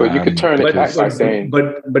 But you could turn it back by saying...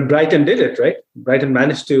 But Brighton did it, right? Brighton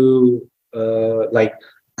managed to, Casero,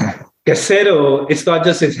 it's not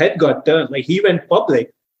just his head got turned. Like, he went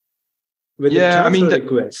public with the transfer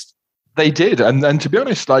request. They did. And to be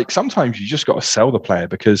honest, like, sometimes you just got to sell the player,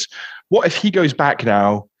 because what if he goes back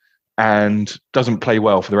now and doesn't play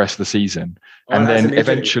well for the rest of the season? And then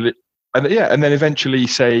eventually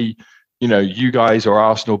say, you guys or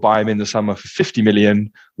Arsenal buy him in the summer for 50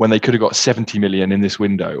 million when they could have got 70 million in this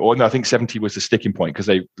window. Or no, I think 70 was the sticking point, because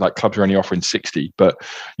they like clubs are only offering 60. But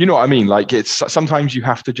you know what I mean? Like, it's sometimes you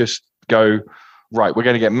have to just go, right, we're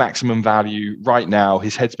going to get maximum value right now.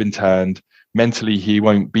 His head's been turned. Mentally, he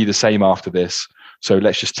won't be the same after this. So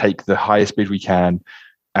let's just take the highest bid we can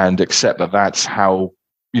and accept that that's how,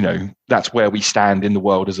 that's where we stand in the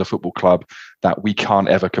world as a football club, that we can't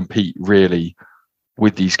ever compete really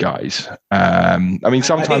with these guys. I mean,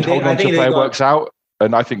 sometimes holding on to a player works out,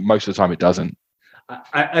 and I think most of the time it doesn't.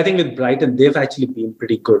 I think with Brighton, they've actually been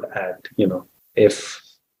pretty good at, if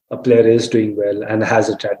a player is doing well and has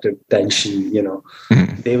attracted attention,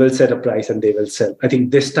 they will set a price and they will sell. I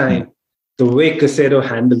think this time, the way Casero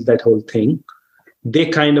handled that whole thing, they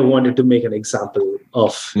kind of wanted to make an example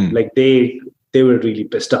of, like, they were really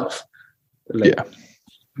pissed off. Like,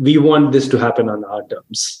 we want this to happen on our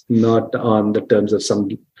terms, not on the terms of some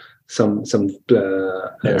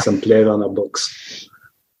player on our books.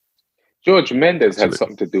 George Mendes had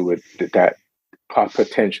something to do with that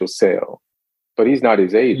potential sale, but he's not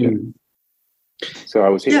his agent. So I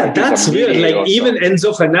was hearing, yeah, that's weird. Like, even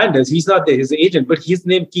Enzo Fernandez, he's not his agent, but his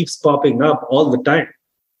name keeps popping up all the time.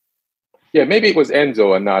 Yeah, maybe it was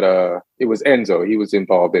Enzo and not it was Enzo. He was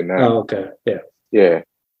involved in that. Oh, okay. Yeah. Yeah.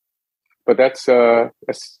 But that's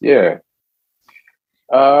yeah.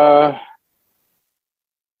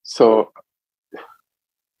 So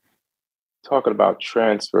talking about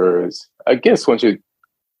transfers, I guess once you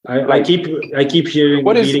I keep hearing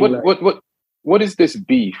what is this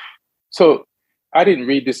beef? So I didn't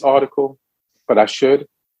read this article, but I should.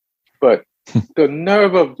 But the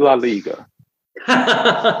nerve of La Liga.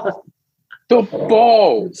 The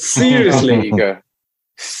ball. Seriously. La Liga.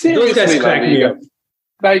 Those guys crack me up.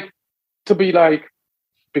 Like, to be like,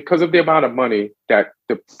 because of the amount of money that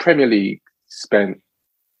the Premier League spent,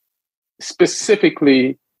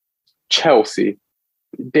 specifically Chelsea,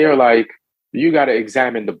 they're like, you got to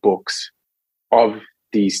examine the books of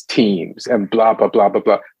these teams and blah, blah, blah, blah,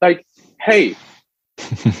 blah. Like, hey,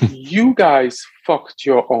 you guys fucked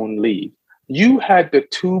your own league. You had the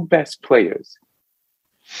two best players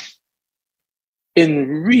in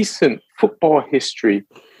recent football history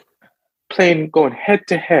going head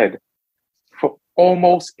to head for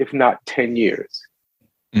almost, if not 10 years.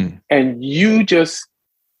 And you just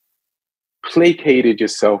placated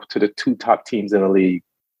yourself to the two top teams in the league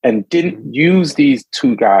and didn't use these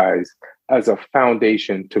two guys as a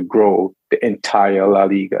foundation to grow the entire La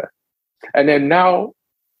Liga. And then now,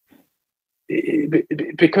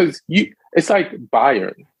 because it's like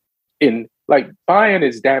Bayern. Bayern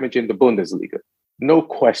is damaging the Bundesliga. No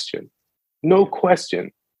question.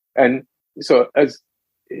 And so as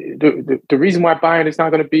the reason why Bayern is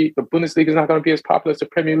not going to be, the Bundesliga is not going to be as popular as the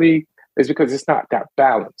Premier League is because it's not that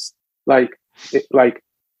balanced. Like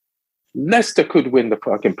Leicester could win the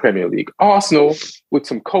fucking Premier League. Arsenal, with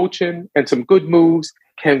some coaching and some good moves,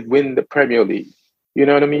 can win the Premier League. You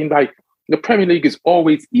know what I mean? Like, the Premier League is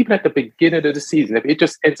always, even at the beginning of the season, if it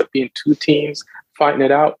just ends up being two teams fighting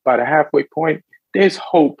it out by the halfway point, there's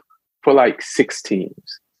hope for like 6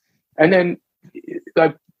 teams. And then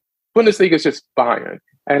like Bundesliga is just Bayern.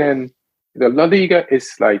 And then the La Liga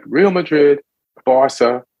is like Real Madrid,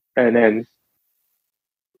 Barca, and then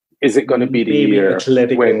is it going to be the year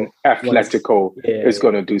when Atletico is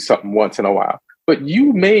going to do something once in a while? But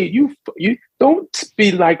you don't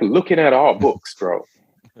be like looking at our books, bro.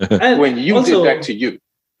 When you also did that to you.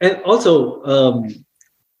 And also,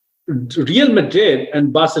 Real Madrid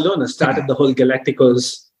and Barcelona started the whole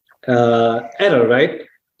Galacticos era, right?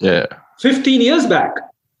 Yeah. 15 years back.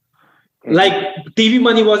 Like, TV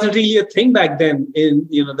money wasn't really a thing back then in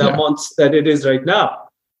the amounts that it is right now.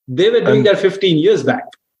 They were doing that 15 years back.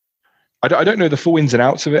 I don't know the full ins and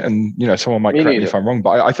outs of it, and someone might correct me if I'm wrong,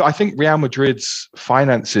 but I think Real Madrid's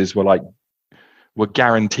finances were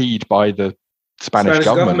guaranteed by the Spanish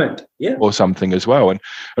government or something as well, and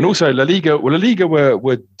also La Liga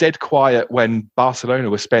were dead quiet when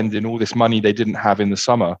Barcelona were spending all this money they didn't have in the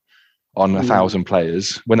summer on 1,000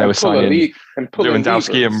 players when they were signing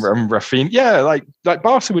Lewandowski and Rafinha. Yeah, like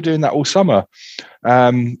Barca were doing that all summer.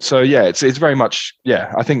 So yeah, it's very much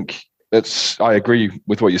I think. I agree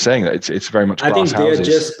with what you're saying. That it's very much. I think they're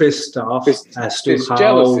just pissed off as to how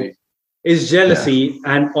jealousy. It's jealousy,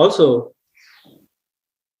 and also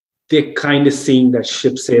they're kind of seeing that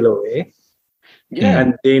ship sail away,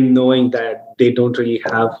 and they knowing that they don't really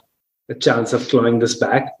have a chance of clawing this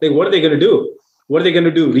back. Like, what are they going to do? What are they going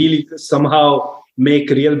to do? Really, somehow make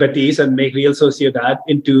Real Betis and make Real Sociedad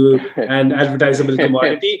into an advertisable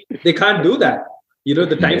commodity? They can't do that.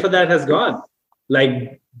 The time for that has gone.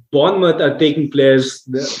 Like, Bournemouth are taking players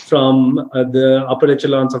from the upper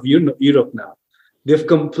echelons of Europe now. They've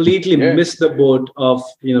completely missed the boat of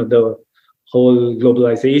the whole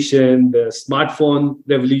globalization, the smartphone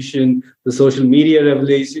revolution, the social media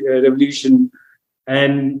revolution,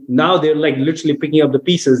 and now they're like literally picking up the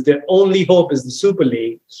pieces. Their only hope is the Super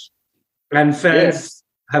League, and fans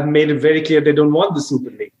have made it very clear they don't want the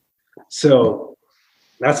Super League. So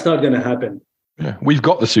that's not going to happen. Yeah, we've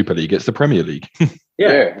got the Super League. It's the Premier League.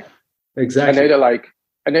 Yeah, exactly.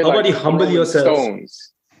 And they're how about you humble yourself?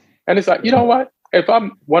 Stones. And it's like, you know what? If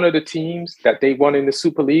I'm one of the teams that they won in the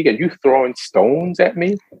Super League and you throwing stones at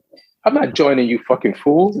me, I'm not joining you fucking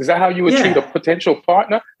fools. Is that how you would treat a potential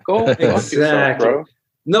partner? Go fuck yourself, bro.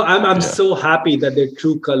 No, I'm so happy that their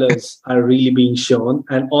true colors are really being shown,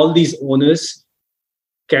 and all these owners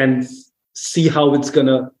can see how it's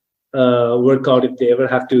gonna work out if they ever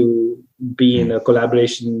have to be in a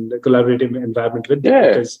collaborative environment with them.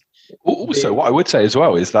 Because also, what I would say as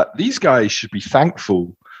well is that these guys should be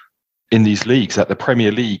thankful in these leagues that the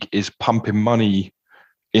Premier League is pumping money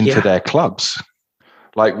into their clubs.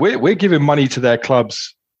 Like we're giving money to their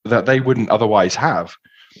clubs that they wouldn't otherwise have.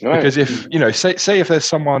 Right. Because if, say if there's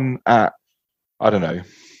someone at, I don't know,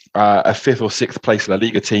 a 5th or 6th place La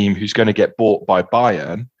Liga team who's going to get bought by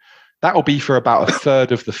Bayern, that will be for about a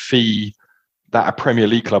third of the fee that a Premier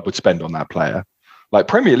League club would spend on that player. Like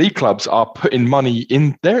Premier League clubs are putting money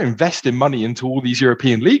in, they're investing money into all these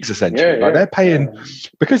European leagues essentially. Like they're paying,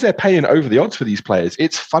 because they're paying over the odds for these players,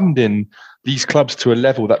 it's funding these clubs to a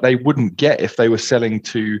level that they wouldn't get if they were selling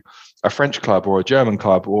to a French club or a German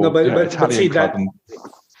club or Italian club.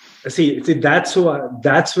 See, that's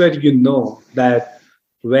where you know that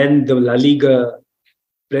when the La Liga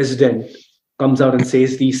president comes out and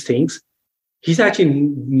says these things, he's actually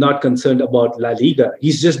not concerned about La Liga.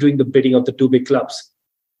 He's just doing the bidding of the two big clubs.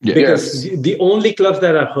 Because the only clubs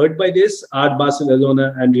that are hurt by this are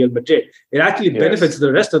Barcelona and Real Madrid. It actually benefits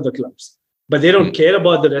the rest of the clubs. But they don't care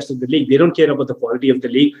about the rest of the league. They don't care about the quality of the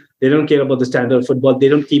league. They don't care about the standard of football. They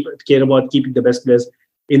don't care about keeping the best players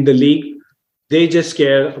in the league. They just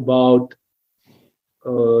care about,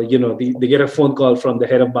 they get a phone call from the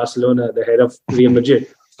head of Barcelona, the head of Real Madrid.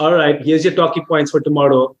 All right, here's your talking points for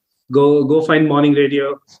tomorrow. Go find morning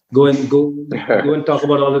radio. Go and talk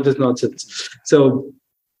about all of this nonsense. So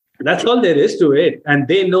that's all there is to it. And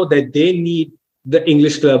they know that they need the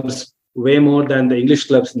English clubs way more than the English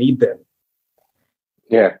clubs need them.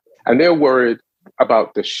 Yeah, and they're worried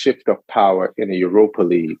about the shift of power in the Europa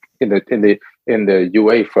League, in the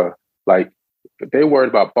UEFA. Like they're worried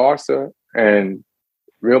about Barca and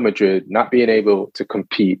Real Madrid not being able to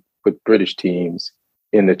compete with British teams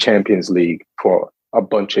in the Champions League for a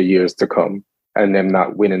bunch of years to come, and them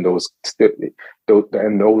not winning those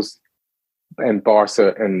and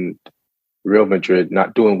Barca and Real Madrid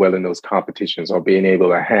not doing well in those competitions or being able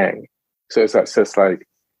to hang. So it's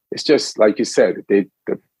just like you said, the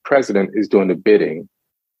president is doing the bidding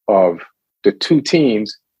of the two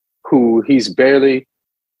teams who he's barely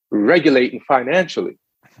regulating financially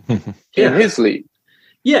in his league.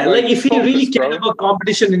 Yeah, like if he really cared about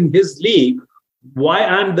competition in his league, why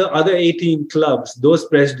aren't the other 18 clubs, those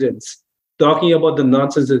presidents, talking about the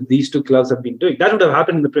nonsense that these two clubs have been doing? That would have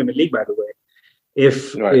happened in the Premier League, by the way.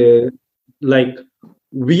 If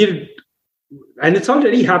and it's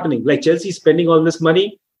already happening. Like Chelsea spending all this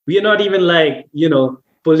money, we are not even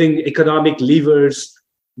pulling economic levers,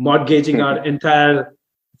 mortgaging our entire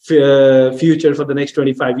future for the next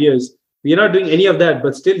 25 years. We are not doing any of that,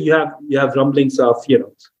 but still you have rumblings of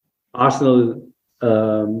Arsenal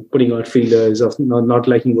putting out feelers of not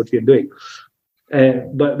liking what we're doing.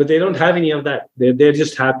 But they don't have any of that. They're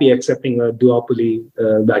just happy accepting a duopoly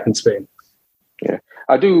back in Spain. Yeah,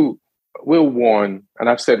 we'll warn, and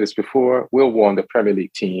I've said this before, we'll warn the Premier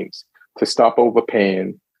League teams to stop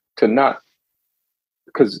overpaying, to not,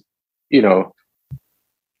 because,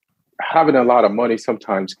 having a lot of money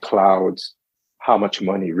sometimes clouds how much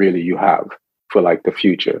money really you have for the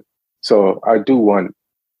future. So I do want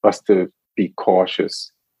us to be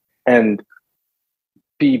cautious and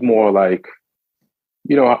be more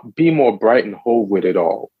be more bright and whole with it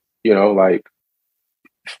all.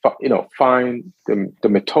 Find the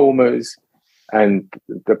Mitomas and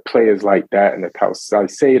the players like that and the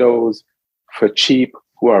Caicedos for cheap,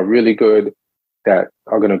 who are really good, that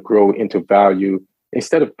are going to grow into value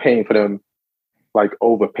instead of paying for them,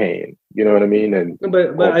 overpaying. You know what I mean? And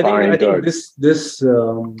but I think this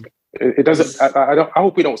it doesn't. I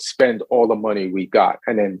hope we don't spend all the money we got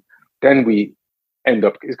and then we end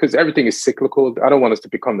up, because everything is cyclical. I don't want us to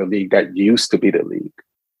become the league that used to be the league.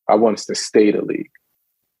 I want us to stay the league.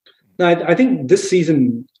 No, I think this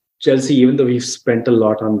season, Chelsea, even though we've spent a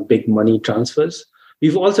lot on big money transfers,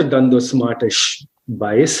 we've also done those smartish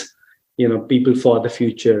buys. People for the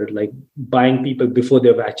future, like buying people before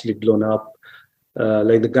they've actually blown up.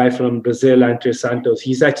 Like the guy from Brazil, Andre Santos,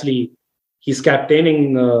 he's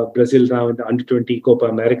captaining Brazil now in the under-20 Copa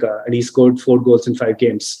America, and he scored 4 goals in 5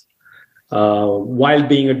 games while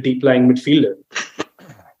being a deep-lying midfielder.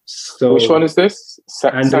 So which one is this?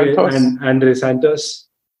 Andre Santos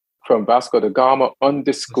from Vasco da Gama,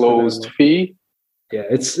 undisclosed fee. Yeah,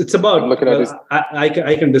 it's about. I'm looking at this. I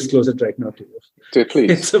can disclose it right now to you.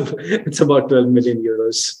 Please. It's about 12 million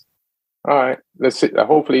euros. All right, let's see.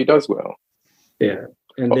 Hopefully, he does well. Yeah,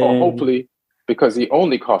 And Or then hopefully, because he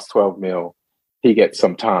only costs 12 mil, he gets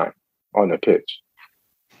some time on the pitch.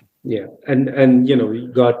 yeah, and we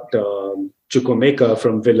got Chukwuemeka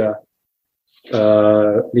from Villa.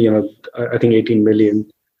 I think 18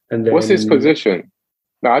 million. And then What's his position?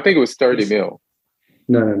 No, I think it was 30 mil.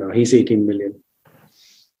 No. He's 18 million.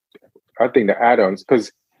 I think the add-ons,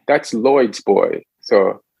 because that's Lloyd's boy.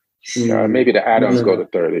 So maybe the add-ons go to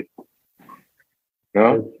 30.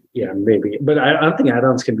 No? Yeah, maybe. But I don't think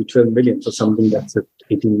add-ons can be 12 million for something that's at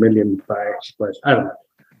 18 million by, but I don't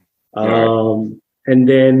know. And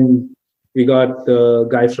then we got the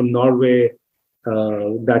guy from Norway,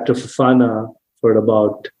 Dr. Fofana, for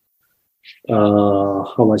about,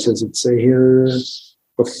 how much does it say here?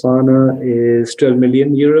 Fofana is 12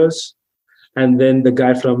 million euros. And then the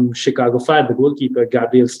guy from Chicago Fire, the goalkeeper,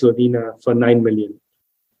 Gabriel Slovina, for 9 million.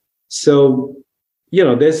 So,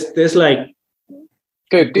 there's like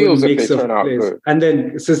good deals if they turn out good. And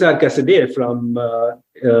then Cesar Casadei from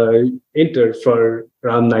Inter for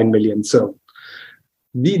around 9 million. So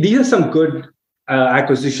these are some good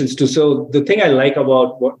acquisitions too. So the thing I like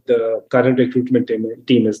about what the current recruitment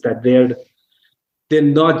team is that they're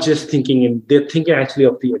not just thinking they're thinking actually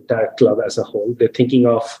of the entire club as a whole. They're thinking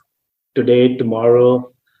of today,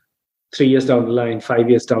 tomorrow, 3 years down the line, 5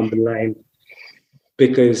 years down the line,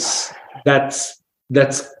 because that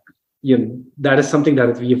is something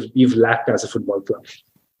that we've lacked as a football club.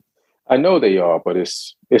 I know they are, but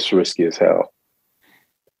it's risky as hell.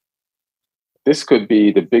 This could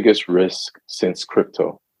be the biggest risk since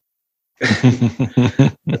crypto.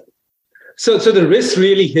 So the risk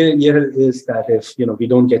really here is that if we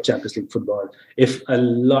don't get Champions League football, if a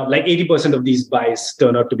lot, like 80% of these buys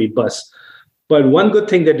turn out to be busts. But one good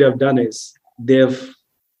thing that they have done is they've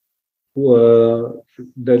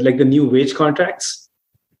the new wage contracts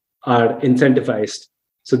are incentivized.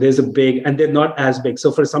 So there's and they're not as big.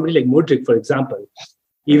 So for somebody like Mudryk, for example,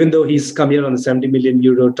 even though he's come here on a 70 million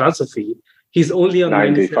euro transfer fee, he's only on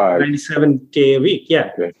 97K a week.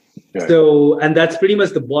 Yeah. Okay. Yeah. So, and that's pretty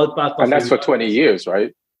much the ballpark. And that's for 20 years,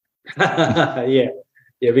 right? Yeah.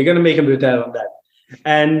 We're going to make him retire on that.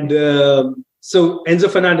 And so Enzo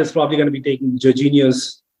Fernandez is probably going to be taking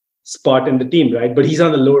Jorginho's spot in the team, right? But he's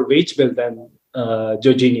on a lower wage bill than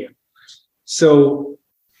Jorginho. So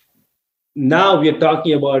now we are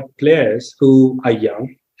talking about players who are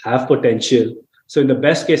young, have potential. So in the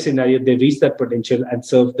best case scenario, they reach that potential and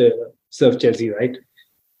serve Chelsea, right?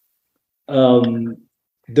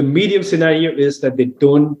 The medium scenario is that they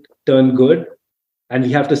don't turn good, and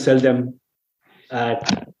we have to sell them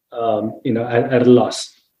at a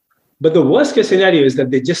loss. But the worst case scenario is that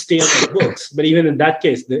they just stay on the books. But even in that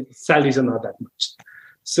case, the salaries are not that much.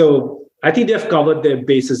 So I think they have covered their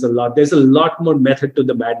bases a lot. There's a lot more method to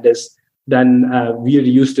the madness than we are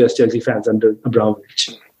used to as Chelsea fans under Abramovich.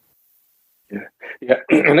 Yeah.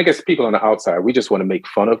 And I guess people on the outside, we just want to make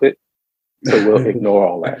fun of it. So we'll ignore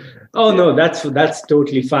all that. Oh, no, that's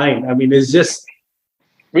totally fine. I mean, it's just...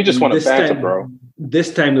 We just want to banter, bro.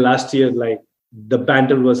 This time last year, like, the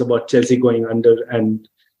banter was about Chelsea going under and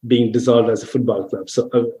being dissolved as a football club. So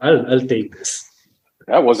I'll take this.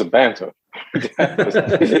 That wasn't banter.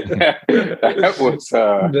 that was...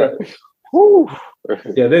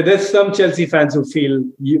 Yeah, there's some Chelsea fans who feel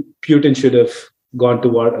Putin should have gone to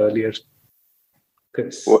war earlier.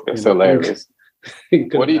 It's hilarious.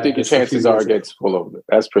 What do you think the chances are against Fulham?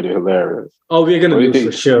 That's pretty hilarious. Oh, we're going to lose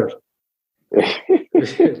for sure.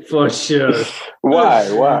 For sure.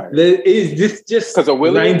 Why? This just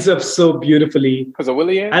lines up so beautifully. Because of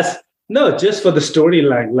Willian? No, just for the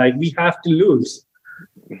storyline. Like, we have to lose.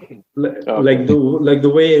 Like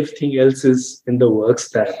the way everything else is in the works,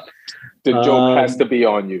 that the joke has to be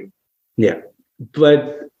on you. Yeah.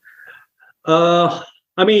 But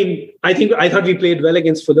I mean, I thought we played well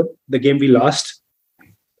against Fulham. The game we lost.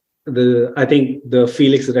 I think the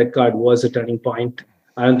Felix red card was a turning point.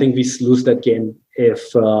 I don't think we lose that game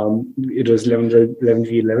if it was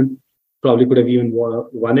 11v11. Probably could have even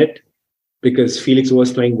won it because Felix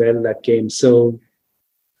was playing well that game. So,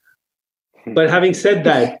 but having said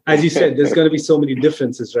that, as you said, there's going to be so many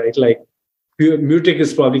differences, right? Like, Mudryk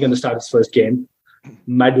is probably going to start his first game.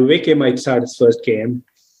 Madueke might start his first game.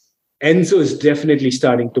 Enzo is definitely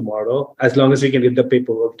starting tomorrow, as long as we can get the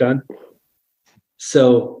paperwork done.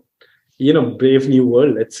 So, brave new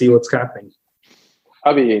world. Let's see what's happening.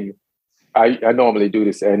 I mean, I normally do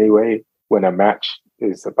this anyway when a match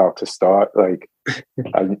is about to start. Like,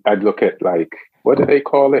 I'd look at, like, what do they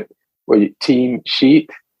call it? Team sheet?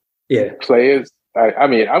 Yeah. Players. I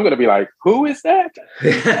mean, I'm going to be like, who is that?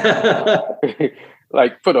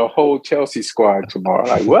 Like, for the whole Chelsea squad tomorrow.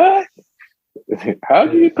 Like, what? How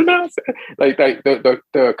do you pronounce it? Like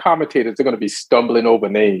the commentators are going to be stumbling over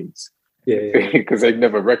names. Because they've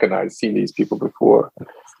never seen these people before.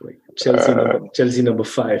 Like Chelsea number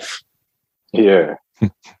 5. Yeah.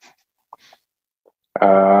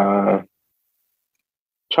 Trying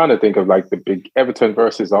to think of like the big Everton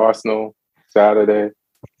versus Arsenal Saturday.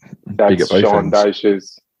 That's Sean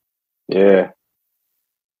Dyche's. Yeah.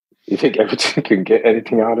 You think Everton can get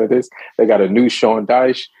anything out of this? They got a new Sean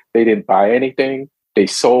Dyche. They didn't buy anything. They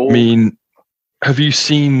sold. I mean, have you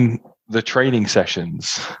seen the training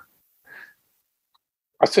sessions?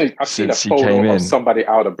 I've seen a photo of somebody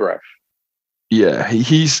out of breath. Yeah,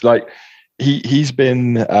 he's like, he's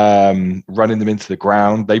been running them into the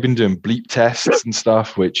ground. They've been doing bleep tests and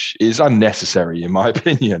stuff, which is unnecessary in my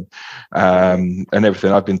opinion, and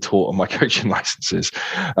everything I've been taught on my coaching licenses.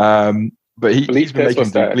 But he's been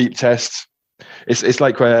making the bleep tests. It's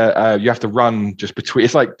like where you have to run just between.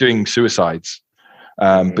 It's like doing suicides.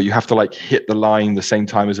 But you have to like hit the line the same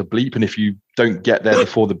time as a bleep, and if you don't get there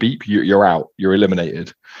before the beep, you're out. You're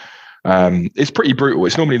eliminated. It's pretty brutal.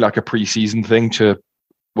 It's normally like a pre-season thing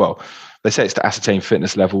they say it's to ascertain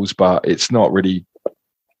fitness levels, but it's not really,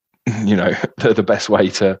 the best way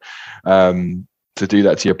to do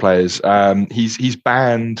that to your players. He's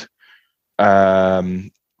banned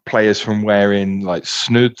players from wearing like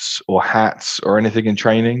snoods or hats or anything in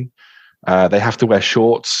training. They have to wear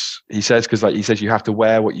shorts, he says, because he says you have to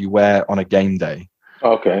wear what you wear on a game day.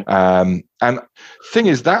 Okay. And thing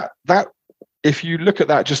is that if you look at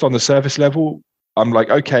that just on the surface level, I'm like,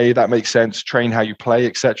 okay, that makes sense. Train how you play,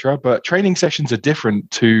 etc. But training sessions are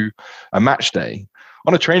different to a match day.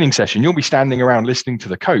 On a training session, you'll be standing around listening to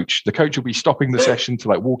the coach. The coach will be stopping the session to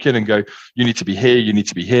like walk in and go, you need to be here, you need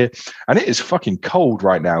to be here. And it is fucking cold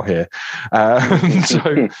right now here.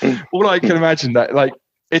 So all I can imagine that like,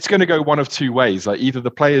 it's going to go one of two ways. Like either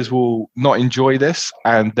the players will not enjoy this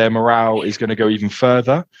and their morale is going to go even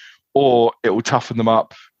further, or it will toughen them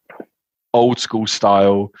up old school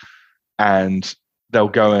style and they'll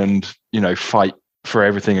go and, fight for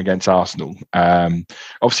everything against Arsenal.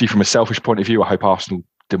 Obviously from a selfish point of view, I hope Arsenal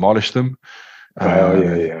demolish them.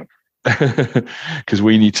 Yeah. Because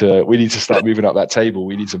we need to start moving up that table.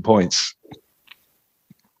 We need some points.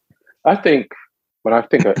 I think when I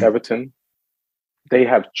think of Everton, they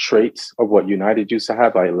have traits of what United used to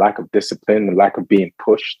have, like lack of discipline and lack of being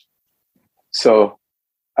pushed. So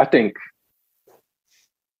I think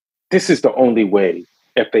this is the only way,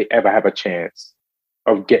 if they ever have a chance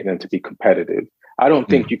of getting them to be competitive. I don't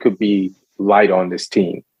think you could be light on this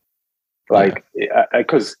team.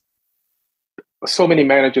 Because so many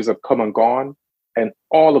managers have come and gone, and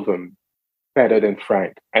all of them better than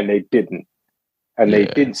Frank, and they didn't. And they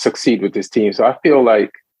didn't succeed with this team. So I feel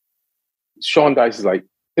like Sean Dyche is like,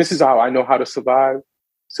 this is how I know how to survive.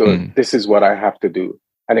 So this is what I have to do.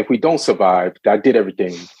 And if we don't survive, I did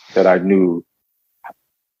everything that I knew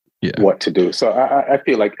what to do. So I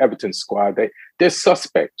feel like Everton's squad, they're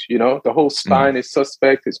suspect, the whole spine is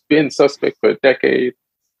suspect. It's been suspect for a decade.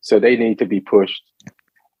 So they need to be pushed.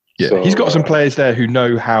 Yeah, so, he's got some players there who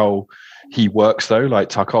know how he works though, like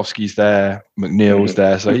Tarkowski's there, McNeil's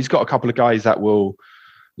there. So he's got a couple of guys that will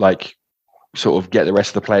like sort of get the rest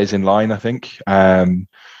of the players in line, I think.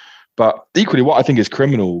 But equally, what I think is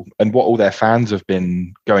criminal and what all their fans have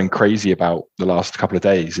been going crazy about the last couple of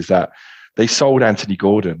days is that they sold Anthony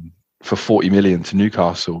Gordon for 40 million to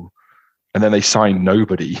Newcastle and then they signed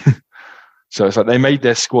nobody. So it's like they made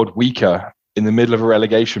their squad weaker in the middle of a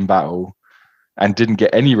relegation battle and didn't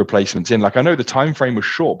get any replacements in. Like, I know the time frame was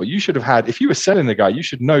short, but you should have had, if you were selling the guy, you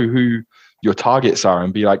should know who your targets are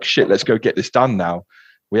and be like, shit, let's go get this done now.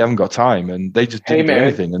 We haven't got time. And they just didn't do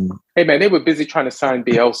anything. And hey, man, they were busy trying to sign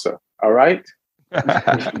Bielsa, all right?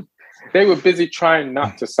 They were busy trying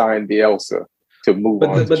not to sign Bielsa to move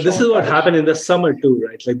on. But this is what happened in the summer too,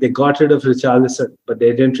 right? Like they got rid of Richarlison, but they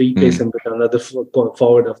didn't replace him with another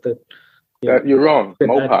forward of the... You're wrong.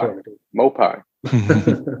 Mopai.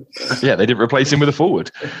 Yeah, they didn't replace him with a forward.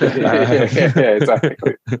 Exactly.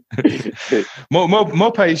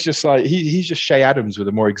 Mopai is just like he's just Shea Adams with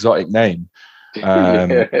a more exotic name.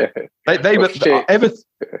 Everton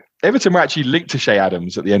were actually linked to Shea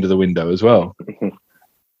Adams at the end of the window as well.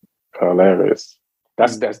 Hilarious.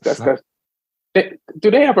 That's. Do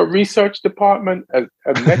they have a research department, a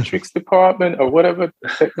metrics department, or whatever?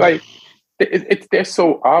 Like, they're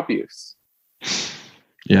so obvious.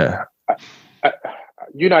 Yeah.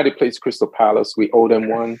 United plays Crystal Palace. We owe them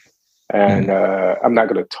one. And I'm not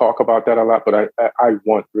going to talk about that a lot, but I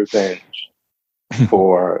want revenge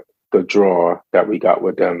for the draw that we got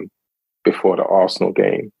with them before the Arsenal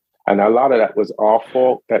game. And a lot of that was our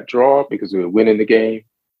fault, that draw, because we were winning the game.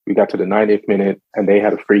 We got to the 90th minute, and they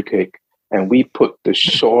had a free kick, and we put the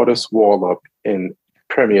shortest wall up in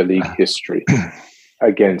Premier League history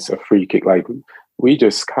against a free kick. Like, we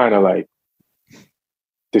just kind of like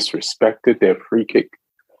disrespected their free kick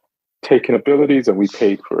taking abilities, and we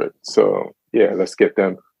paid for it. So yeah, let's get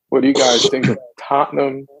them. What do you guys think of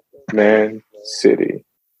Tottenham, Man City?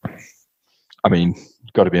 I mean,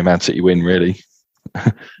 got to be a Man City win, really.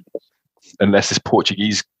 Unless this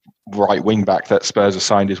Portuguese right wing back that Spurs have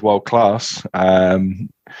signed is world class. I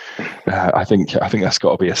think that's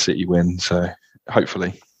got to be a City win. So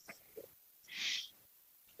hopefully.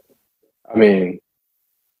 I mean,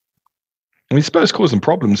 Spurs caused them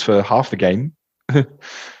problems for half the game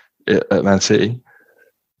at Man City.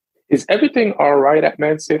 Is everything all right at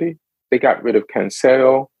Man City? They got rid of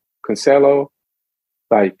Cancelo.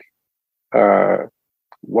 Like,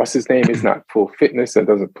 what's his name? Is not full fitness and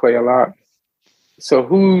doesn't play a lot. So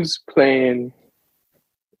who's playing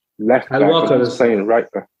left back? Who's playing right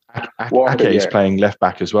back? Ake is playing left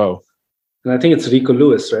back as well. And I think it's Rico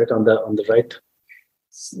Lewis, right, on the right.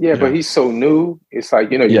 Yeah, but he's so new. It's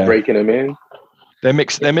like, you're breaking him in. They're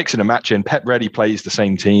mixing a match in. Pep Reddy plays the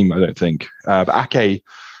same team, I don't think. But Ake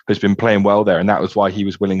has been playing well there, and that was why he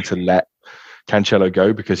was willing to let Cancelo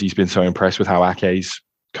go, because he's been so impressed with how Ake's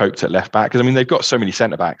coped at left back. Because, I mean, they've got so many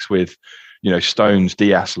centre-backs with, Stones,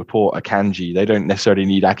 Diaz, Laporte, Akanji. They don't necessarily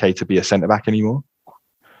need Ake to be a centre-back anymore.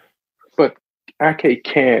 But Ake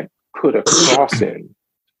can't put a cross in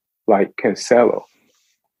like Cancelo.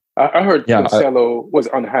 I heard Cancelo was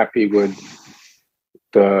unhappy with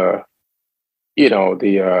he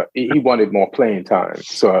wanted more playing time.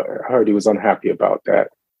 So I heard he was unhappy about that.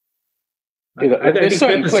 I think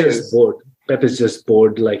Pep is just bored. Pep is just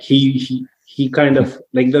bored. Like he kind of,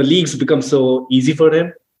 like, the league's become so easy for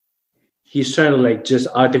him. He's trying to, like, just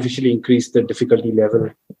artificially increase the difficulty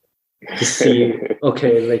level to see,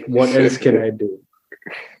 okay, like, what else can I do?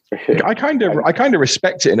 I kind of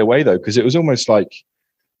respect it in a way, though, because it was almost like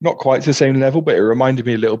not quite to the same level, but it reminded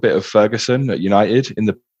me a little bit of Ferguson at United in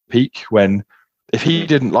the peak, when if he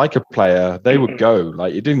didn't like a player, they would go.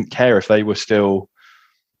 Like, it didn't care if they were still,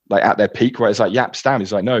 like, at their peak, where it's like Jaap Stam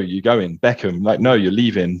is like, no, you're going. Beckham, like, no, you're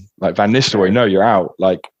leaving. Like, Van Nistelrooy, no, you're out.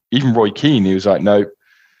 Like, even Roy Keane, he was like, no,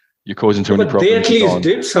 you're causing too many problems. They at least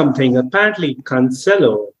did something. Apparently,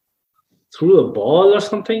 Cancelo threw a ball or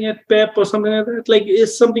something at Pep or something like that. Like,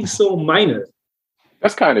 it's something so minor.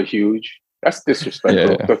 That's kind of huge. That's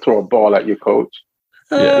disrespectful to throw a ball at your coach.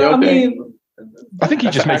 I think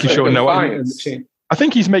he's just making sure I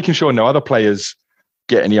think he's making sure no other players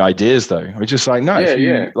get any ideas, though. I mean, just like, no,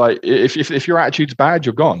 if your attitude's bad,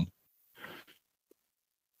 you're gone.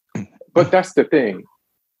 But that's the thing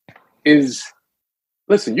is,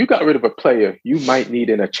 listen, you got rid of a player you might need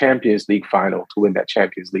in a Champions League final to win that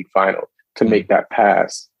Champions League final to make that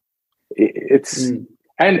pass. And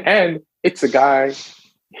it's a guy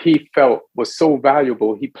he felt was so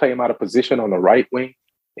valuable. He played him out of position on the right wing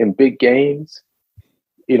in big games,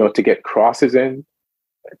 to get crosses in.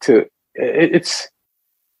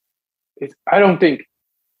 I don't think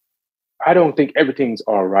everything's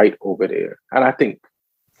all right over there, and I think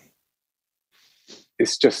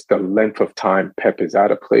it's just the length of time Pep is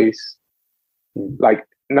out of place. Like,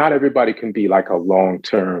 not everybody can be like a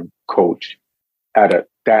long-term coach at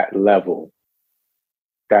that level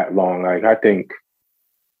that long. Like, I think,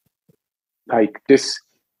 like, this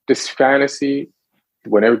fantasy,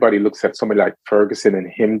 when everybody looks at somebody like Ferguson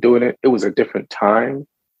and him doing it, it was a different time.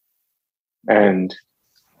 And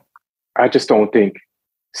I just don't think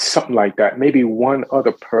something like that, maybe one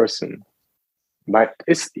other person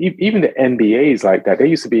even the NBA is like that. They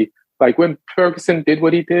used to be like, when Ferguson did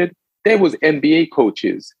what he did, there was NBA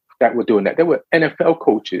coaches that were doing that. There were NFL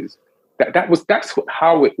coaches. That's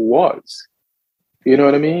how it was. You know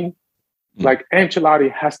what I mean? Like,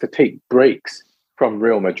 Ancelotti has to take breaks from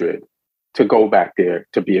Real Madrid to go back there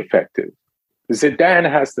to be effective. Zidane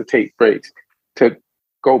has to take breaks to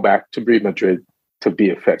go back to Real Madrid to be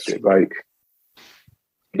effective. Like,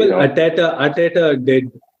 Arteta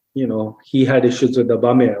did. He had issues with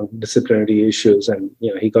Aubameyang, disciplinary issues, and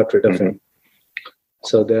he got rid of him.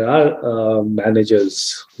 So there are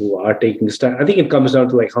managers who are taking stand. I think it comes down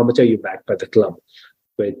to, like, how much are you backed by the club,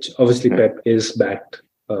 which obviously Pep is backed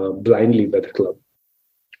blindly by the club.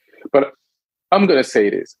 But I'm going to say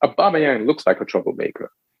this: Aubameyang looks like a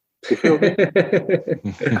troublemaker. You feel me?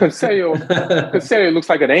 Cancelo looks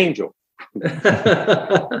like an angel.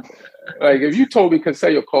 Like, if you told me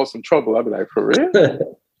Cancelo caused some trouble, I'd be like, for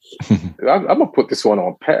real? I'm going to put this one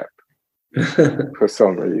on Pep for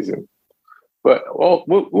some reason. But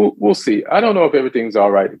we'll see. I don't know if everything's all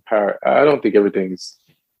right in Paris. I don't think everything's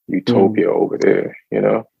utopia over there,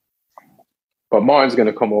 But Martin's going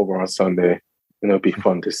to come over on Sunday, and it'll be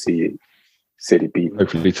fun to see City beat.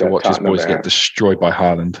 Hopefully to watch his boys get destroyed by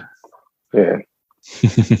Haaland. Yeah.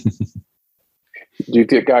 Do you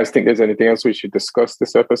guys think there's anything else we should discuss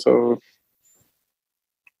this episode?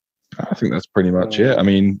 I think that's pretty much it. I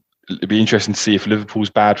mean, it'd be interesting to see if Liverpool's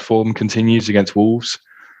bad form continues against Wolves.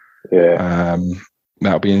 Yeah.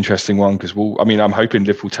 That'll be an interesting one because I'm hoping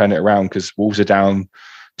Liverpool turn it around because Wolves are down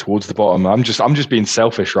towards the bottom. I'm just being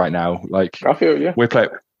selfish right now. Like, I feel you. We're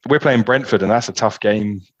playing Brentford, and that's a tough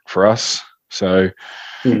game for us. So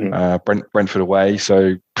Brentford away.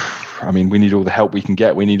 So I mean, we need all the help we can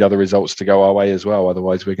get. We need other results to go our way as well.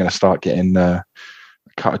 Otherwise, we're going to start getting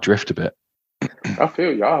cut adrift a bit. I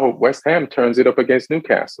feel you. I hope West Ham turns it up against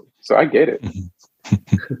Newcastle. So I get it.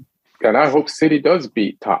 And I hope City does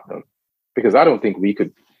beat Tottenham because I don't think we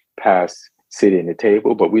could pass City in the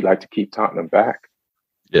table, but we'd like to keep Tottenham back.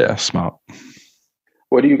 Yeah, smart.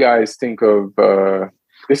 What do you guys think of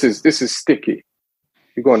this is sticky.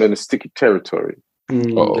 You're going into sticky territory. I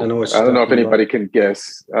don't know if anybody can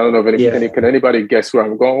guess. I don't know if can anybody guess where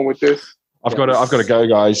I'm going with this? I've got to go,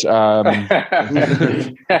 guys.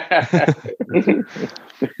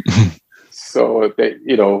 So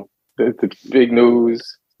the big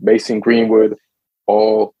news: Mason Greenwood,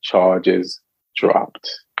 all charges dropped.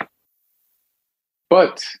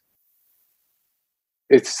 But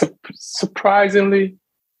it's surprisingly,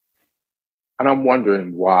 and I'm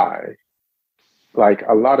wondering why. Like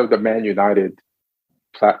a lot of the Man United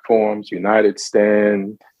platforms, United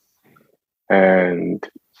Stand, and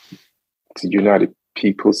United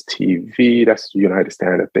People's TV, that's United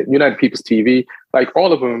Stand, United People's TV, like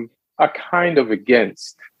all of them are kind of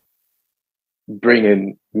against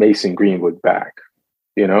bringing Mason Greenwood back,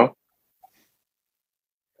 you know?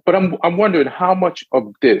 But I'm wondering how much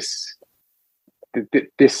of this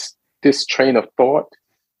train of thought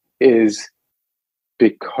is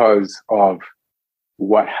because of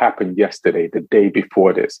what happened yesterday, the day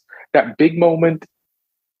before this. That big moment,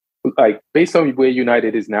 like based on where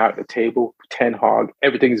United is now at the table, Ten Hag,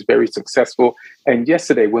 everything is very successful. And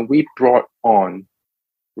yesterday, when we brought on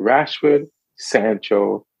Rashford,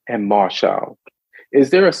 Sancho, and Martial, is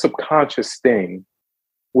there a subconscious thing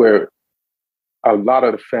where a lot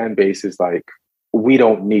of the fan base is like, we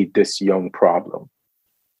don't need this young problem?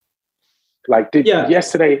 Like, did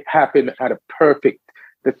yesterday happen at a perfect,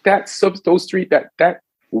 that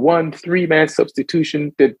one 3-man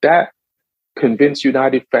substitution, did that convince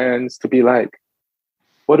United fans to be like,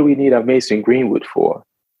 what do we need a Mason Greenwood for?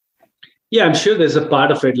 Yeah, I'm sure there's a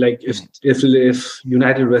part of it. Like if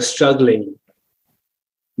United were struggling,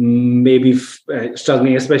 maybe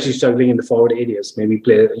especially struggling in the forward areas, maybe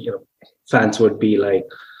fans would be like,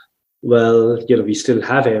 well, we still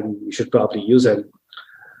have him. We should probably use him.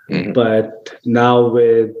 Mm-hmm. But now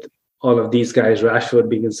with all of these guys, Rashford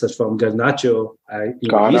being in such form, Garnacho,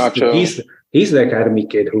 he's the academy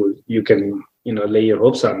kid who you can, lay your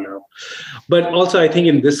hopes on now. But also, I think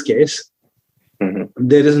in this case,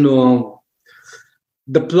 there is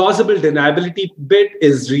the plausible deniability bit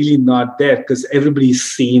is really not there because everybody's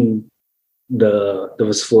seen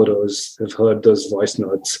those photos, have heard those voice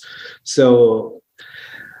notes. So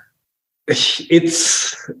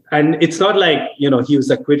it's not like, he was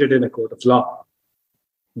acquitted in a court of law.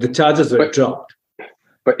 The charges were dropped.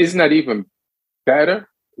 But isn't that even better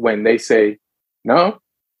when they say no?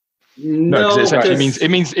 No, because it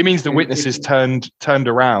means the witnesses turned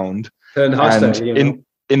around. Turned hostile. And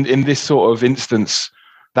in this sort of instance,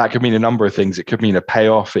 that could mean a number of things. It could mean a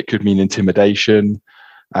payoff. It could mean intimidation.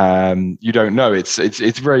 You don't know. It's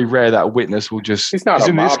very rare that a witness will just. It's not a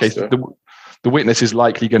in this mobster. case, the witness is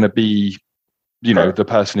likely going to be, the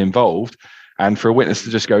person involved, and for a witness to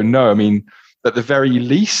just go no. I mean, at the very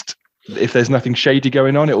least, if there's nothing shady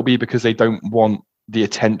going on, it will be because they don't want the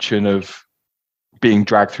attention of being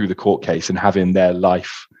dragged through the court case and having their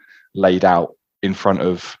life laid out in front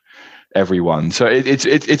of everyone. So it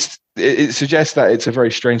suggests that it's a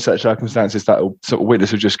very strange set of circumstances that a sort of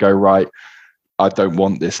witness would just go, right, I don't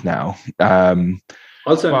want this now.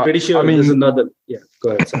 Also, I'm pretty sure there's another. Yeah,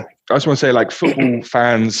 go ahead. Sorry. I just want to say, like, football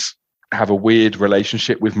fans have a weird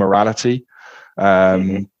relationship with morality.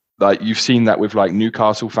 Like you've seen that with like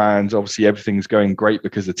Newcastle fans. Obviously, everything's going great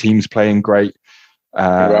because the team's playing great.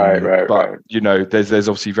 Right. But there's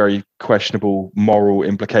obviously very questionable moral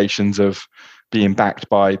implications of being backed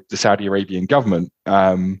by the Saudi Arabian government.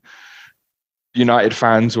 United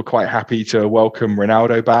fans were quite happy to welcome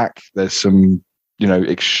Ronaldo back. There's some,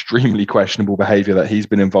 extremely questionable behaviour that he's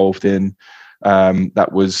been involved in that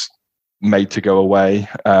was made to go away,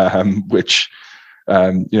 which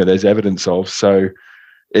there's evidence of. So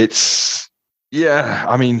it's Yeah,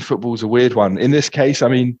 I mean, football's a weird one. In this case, I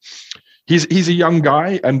mean, he's a young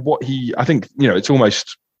guy, and I think, it's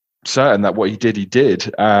almost certain that what he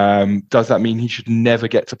did. Does that mean he should never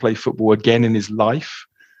get to play football again in his life?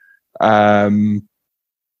 I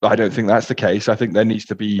don't think that's the case. I think there needs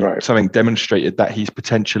to be something demonstrated that he's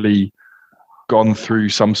potentially gone through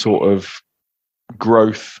some sort of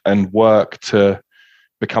growth and work to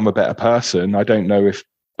become a better person. I don't know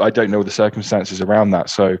the circumstances around that.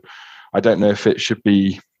 So I don't know if it should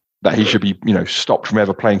be that he should be, stopped from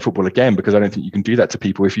ever playing football again, because I don't think you can do that to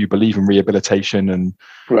people. If you believe in rehabilitation and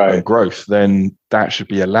growth, then that should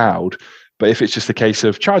be allowed. But if it's just a case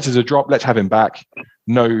of charges are dropped, let's have him back,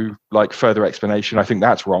 no further explanation, I think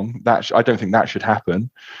that's wrong. I don't think that should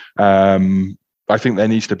happen. I think there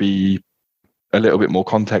needs to be a little bit more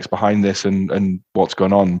context behind this and what's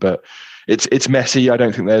gone on. But it's messy. I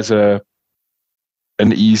don't think there's an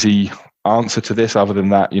easy answer to this other than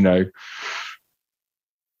that,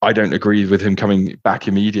 I don't agree with him coming back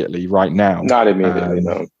immediately right now. Not immediately,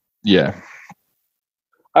 no. Yeah.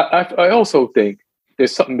 I also think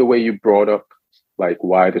there's something the way you brought up,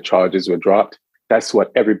 why the charges were dropped. That's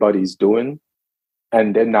what everybody's doing.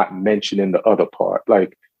 And they're not mentioning the other part.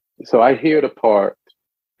 So I hear the part,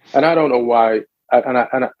 and I don't know why. And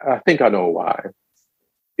I think I know why,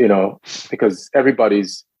 because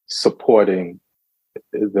everybody's supporting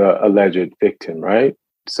the alleged victim, right?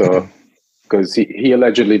 So, because he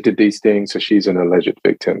allegedly did these things, so she's an alleged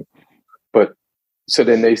victim. But so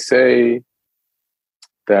then they say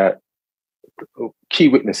that key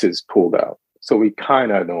witnesses pulled out. So we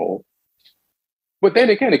kind of know. But then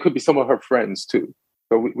again, it could be some of her friends too.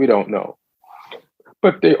 So we don't know.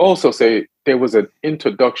 But they also say there was an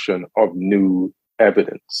introduction of new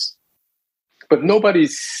evidence. But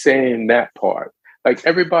nobody's saying that part.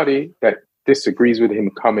 Everybody that disagrees with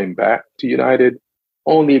him coming back to United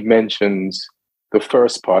only mentions the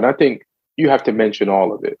first part. I think you have to mention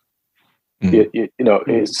all of it.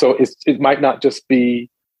 So it might not just be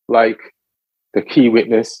the key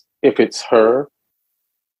witness if it's her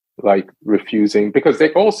refusing, because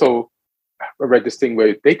they also read this thing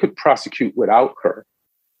where they could prosecute without her.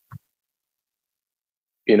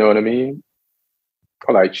 You know what I mean?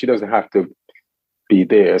 She doesn't have to be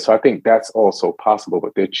there. So I think that's also possible,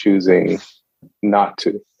 but they're choosing not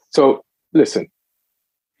to. So listen,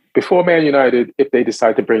 before Man United, if they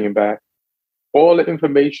decide to bring him back, all the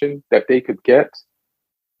information that they could get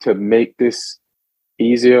to make this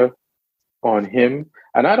easier on him,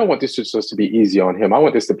 and I don't want this just to be easy on him. I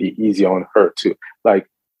want this to be easy on her too.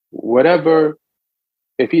 Whatever,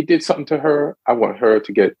 if he did something to her, I want her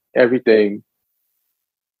to get everything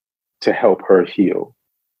to help her heal.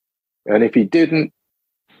 And if he didn't,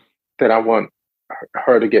 then I want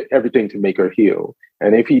her to get everything to make her heal.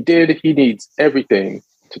 And if he did, he needs everything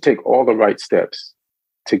to take all the right steps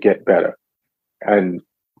to get better and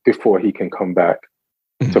before he can come back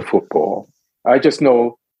to football. I just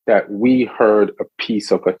know that we heard a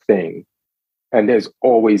piece of a thing, and there's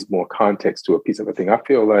always more context to a piece of a thing. I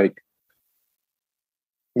feel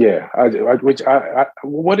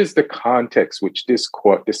what is the context which this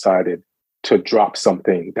court decided to drop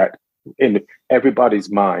something that in everybody's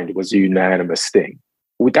mind was a unanimous thing?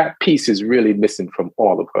 That piece is really missing from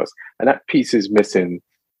all of us. And that piece is missing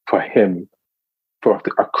for him, for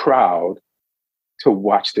a crowd to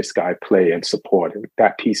watch this guy play and support him.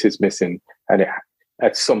 That piece is missing. And it,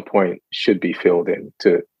 at some point, should be filled in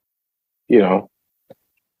to,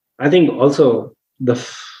 I think also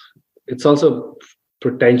it's also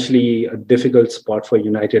potentially a difficult spot for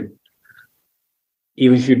United,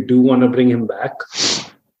 even if you do want to bring him back,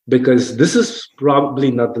 because this is probably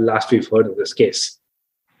not the last we've heard of this case.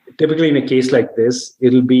 Typically in a case like this,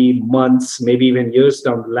 it'll be months, maybe even years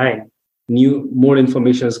down the line, more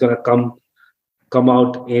information is going to come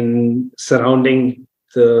out in surrounding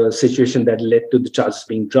the situation that led to the charges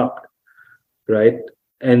being dropped, right?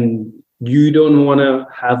 And you don't want to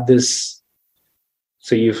have this.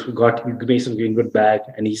 So you've got Mason Greenwood back,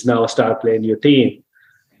 and he's now a star player in your team.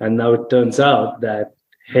 And now it turns out that,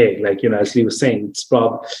 hey, as Lee was saying,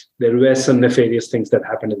 there were some nefarious things that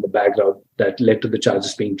happened in the background that led to the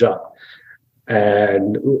charges being dropped.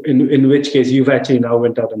 And in which case, you've actually now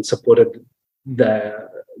went out and supported the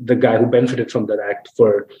guy who benefited from that act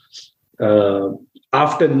for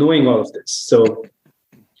after knowing all of this. So,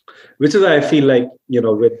 which is why I feel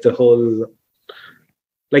with the whole,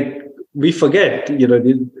 we forget,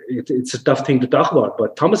 it's a tough thing to talk about,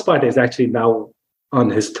 but Thomas Partey is actually now on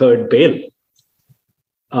his third bail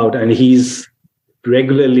out, and he's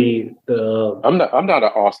regularly. I'm not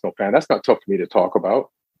an Arsenal fan. That's not tough for me to talk about.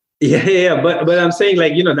 Yeah, but I'm saying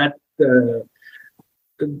that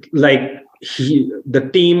like the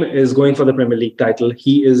team is going for the Premier League title.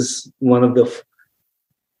 He is one of the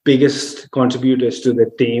biggest contributors to the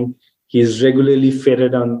team. He is regularly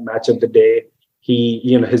feted on match of the day.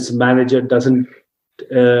 His manager doesn't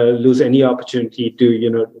lose any opportunity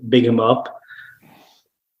to, big him up.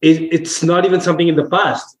 It's not even something in the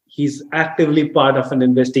past. He's actively part of an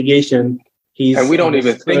investigation. And we don't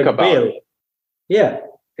even think about it. Yeah,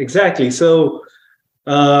 exactly. So,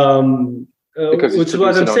 which is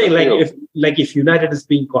what I'm saying. If United is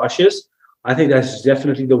being cautious, I think that's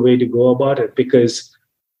definitely the way to go about it. Because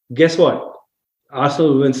guess what?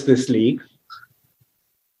 Arsenal wins this league.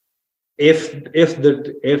 If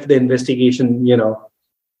the investigation,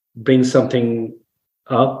 brings something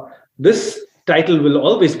up, this title will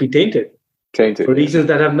always be tainted for reasons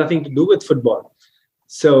that have nothing to do with football.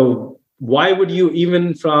 So why would you,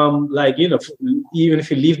 even from even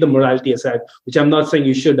if you leave the morality aside, which I'm not saying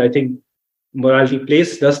you should, I think morality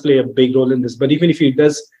does play a big role in this. But even if you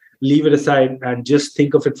does leave it aside and just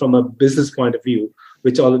think of it from a business point of view,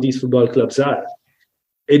 which all of these football clubs are,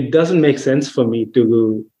 it doesn't make sense for me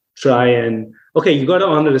to try and, okay, you got to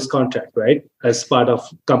honor his contract, right? As part of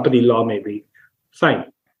company law, maybe. Fine.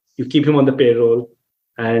 You keep him on the payroll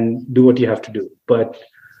and do what you have to do. But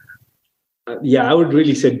I would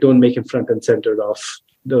really say don't make him front and center of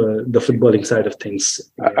the footballing side of things.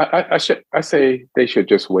 I say they should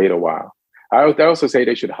just wait a while. I also say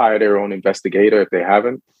they should hire their own investigator if they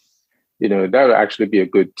haven't. That would actually be a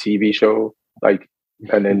good TV show, like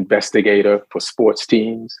an investigator for sports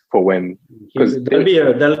teams for when.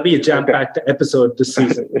 That'll be a jam-packed episode this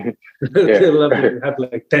season. They'll have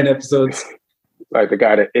like 10 episodes. Like the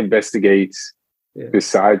guy that investigates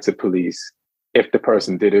besides the police, if the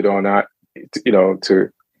person did it or not,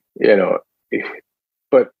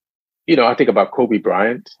 but I think about Kobe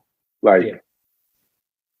Bryant, like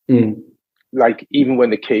even when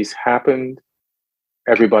the case happened,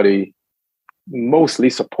 everybody mostly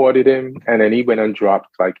supported him, and then he went and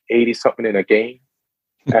dropped like 80 something in a game,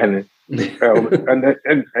 and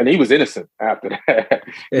and he was innocent after that.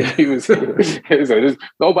 He was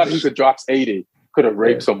nobody who could drop 80 could have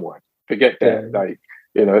raped someone. Forget that. Like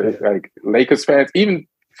Lakers fans, even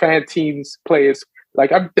fan teams, players.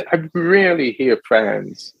 Like I rarely hear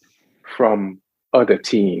fans from other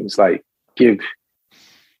teams give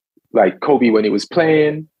like Kobe when he was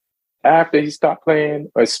playing, after he stopped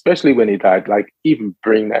playing, or especially when he died. Like even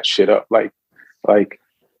bring that shit up.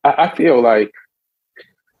 I feel like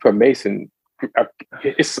for Mason,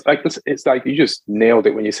 it's like you just nailed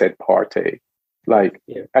it when you said Partey.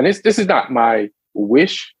 And this is not my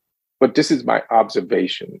wish, but this is my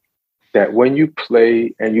observation, that when you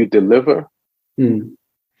play and you deliver,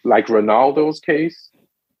 like Ronaldo's case,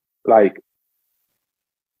 like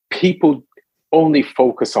people only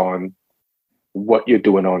focus on what you're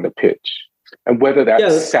doing on the pitch, and whether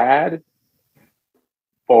that's sad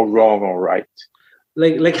or wrong or right.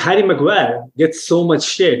 Like Harry Maguire gets so much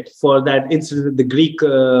shit for that incident in the Greek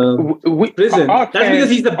prison. That's because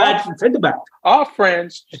he's the bad centre back. Our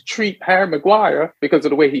friends treat Harry Maguire because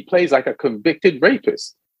of the way he plays like a convicted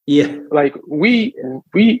rapist. Yeah, like we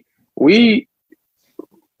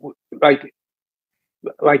like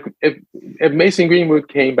if Mason Greenwood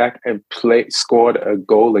came back and scored a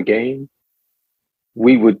goal a game,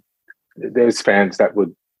 there's fans that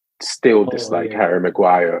would still dislike Harry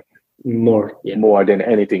Maguire more than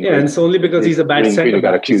anything. Yeah, and it's only because he's a bad centre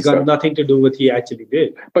back. It's got nothing to do with what he actually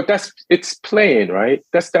did. But it's playing, right?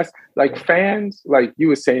 That's like fans, like you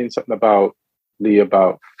were saying something about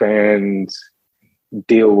fans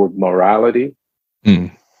deal with morality.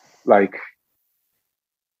 Like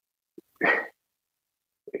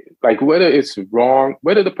whether it's wrong,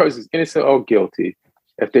 whether the person's innocent or guilty,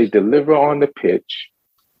 if they deliver on the pitch,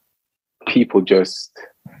 people just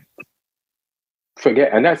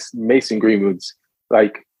forget. And that's Mason Greenwood's,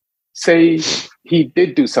 like, say he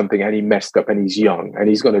did do something and he messed up and he's young and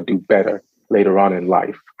he's going to do better later on in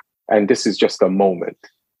life, and this is just a moment,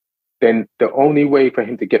 then the only way for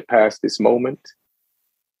him to get past this moment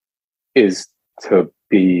is to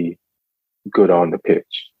be good on the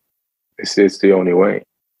pitch. It's the only way,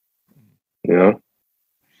 I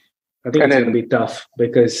think it's going to be tough,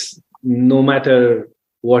 because no matter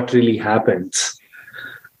what really happens,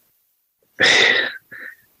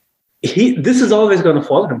 this is always going to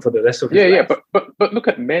follow him for the rest of his life. But look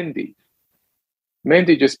at Mendy.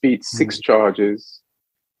 Mendy just beat 6 charges.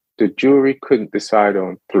 The jury couldn't decide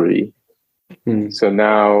on 3. So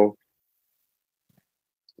now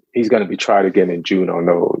he's going to be tried again in June on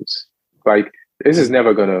those. Like, this is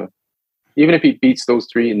never going to, even if he beats those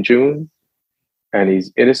 3 in June and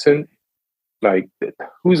he's innocent, Like,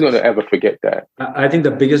 who's going to ever forget that? I think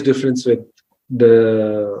the biggest difference with in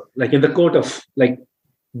the court of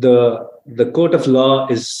the court of law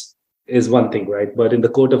is one thing, right? But in the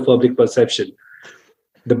court of public perception,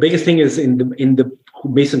 the biggest thing is in the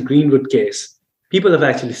Mason Greenwood case, people have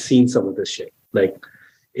actually seen some of this shit. Like,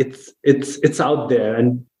 it's out there,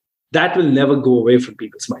 and that will never go away from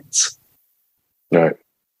people's minds. Right.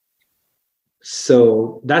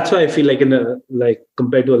 So that's why I feel like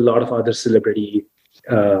compared to a lot of other celebrity,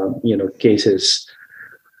 cases,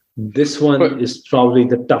 this one is probably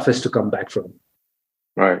the toughest to come back from.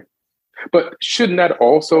 Right. But shouldn't that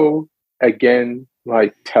also, again,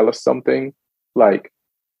 like, tell us something? Like,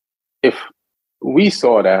 if we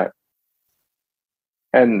saw that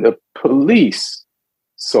and the police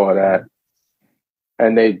saw that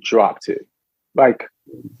and they dropped it, like,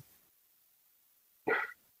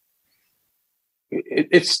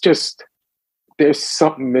 it's just, there's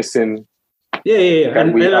something missing. Yeah.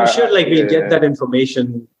 And I'm sure we'll get that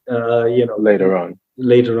information, later on.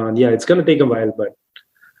 Yeah, it's going to take a while, but.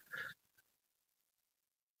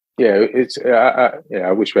 Yeah,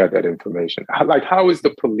 I wish we had that information. Like, how is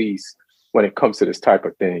the police when it comes to this type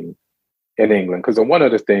of thing in England? Because on one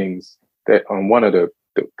of the things that on one of the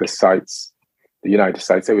sites, the United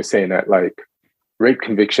sites, they were saying that, like, rape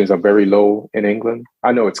convictions are very low in England.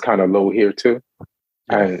 I know it's kind of low here too,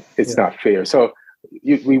 and it's not fair. So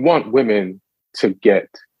we want women to get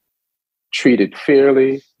treated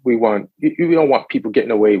fairly. We don't want people getting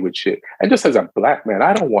away with shit. And just as a Black man,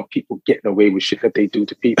 I don't want people getting away with shit that they do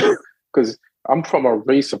to people, because I'm from a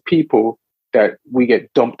race of people that we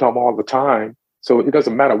get dumped on all the time. So it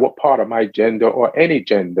doesn't matter what part of my gender or any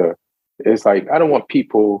gender. It's like, I don't want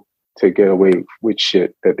people to get away with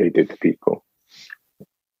shit that they did to people.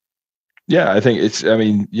 Yeah, I think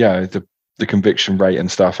the conviction rate and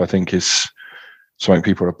stuff, I think, is something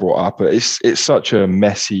people have brought up, but it's such a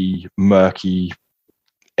messy, murky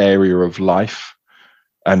area of life,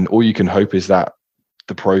 and all you can hope is that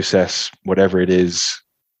the process, whatever it is,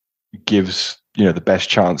 gives the best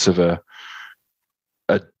chance of a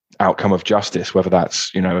outcome of justice, whether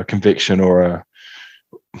that's a conviction or a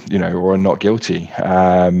not guilty.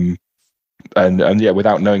 And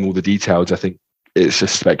without knowing all the details, I think it's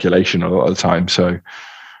just speculation a lot of the time. So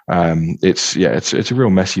it's a real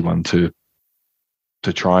messy one to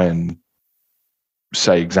try and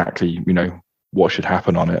say exactly what should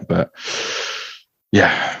happen on it. But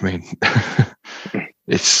yeah, I mean,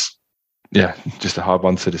 it's just a hard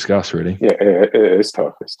one to discuss, really. Yeah, it's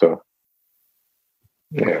tough.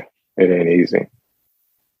 Yeah, it ain't easy,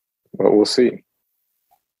 but we'll see.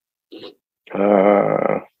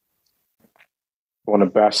 Want to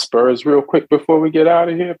bash Spurs real quick before we get out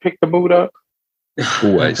of here? Pick the mood up.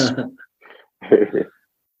 Always.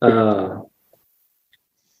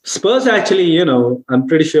 Spurs, actually, I'm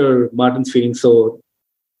pretty sure Martin's feeling so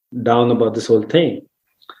down about this whole thing.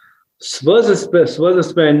 Spurs has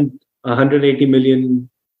spent 180 million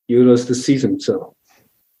euros this season, so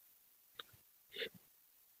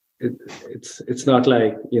it's not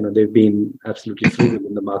like they've been absolutely frugal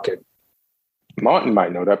in the market. Martin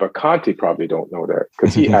might know that, but Conte probably don't know that,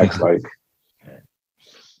 because he acts like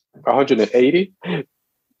 180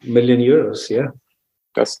 million euros. Yeah,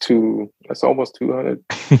 that's almost 200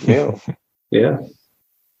 mil. Yeah,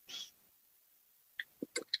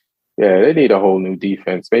 they need a whole new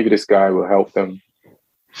defense. Maybe this guy will help them.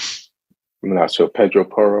 I'm not sure. Pedro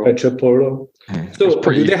Porro. So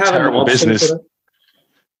do they have an option business for that?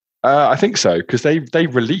 I think so, because they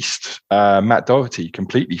released Matt Doherty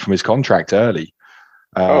completely from his contract early.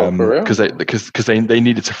 For real? Because they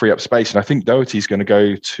needed to free up space, and I think Doherty's going to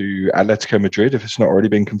go to Atletico Madrid if it's not already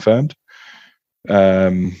been confirmed,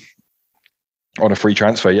 on a free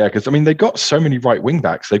transfer. Yeah, because they got so many right wing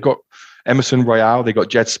backs. They've got Emerson Royale, they got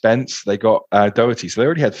Jed Spence, they got Doherty. So they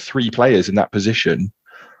already had 3 players in that position.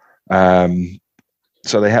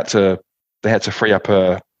 So they had to free up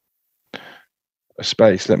a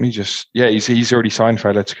space. Let me just, he's already signed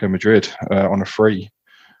for Atletico Madrid on a free.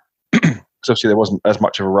 Because obviously there wasn't as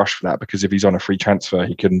much of a rush for that, because if he's on a free transfer,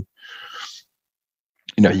 he can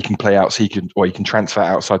play out, so he can transfer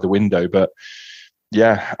outside the window. But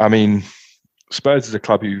yeah, Spurs is a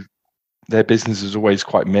club who their business is always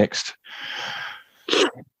quite mixed.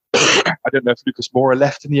 I don't know if Lucas Moura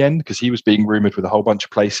left in the end, because he was being rumoured with a whole bunch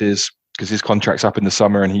of places, because his contract's up in the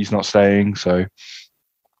summer and he's not staying. So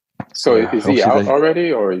is he out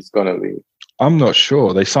already, or he's gonna leave? I'm not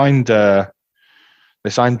sure. They signed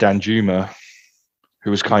Danjuma,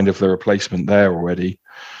 who was kind of the replacement there already.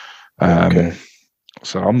 Okay.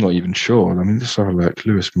 So I'm not even sure. Let's have a look.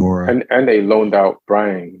 Lewis Moura. And they loaned out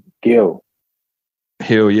Brian Gill.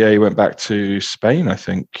 He went back to Spain, I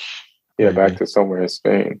think. Yeah, back to somewhere in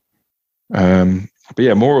Spain. But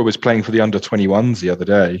yeah, Mora was playing for the under-21s the other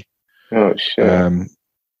day. Oh shit!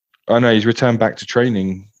 I know he's returned back to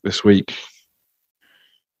training this week.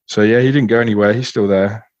 So yeah, he didn't go anywhere. He's still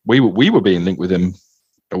there. We were being linked with him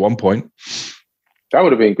at one point. That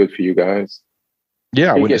would have been good for you guys.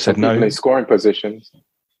 Yeah, I wouldn't have said no. In scoring positions.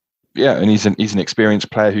 Yeah, and he's an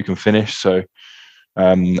experienced player who can finish. So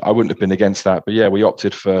I wouldn't have been against that. But yeah, we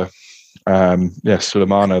opted for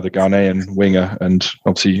Sulemana, the Ghanaian winger, and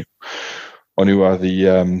obviously Onua,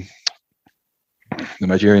 the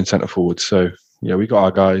Nigerian centre forward. So yeah, we got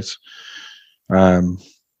our guys.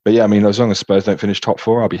 But yeah, I mean, as long as Spurs don't finish top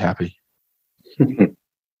 4, I'll be happy.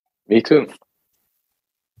 Me too.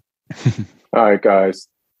 All right, guys.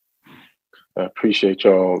 I appreciate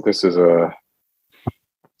y'all. It's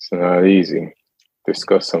not easy to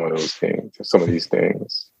discuss some of these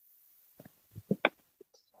things.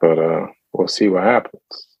 But we'll see what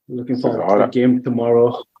happens. Looking forward to the game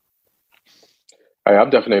tomorrow. I'm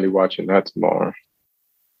definitely watching that tomorrow.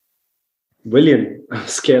 Willian, I'm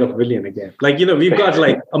scared of Willian again. We've got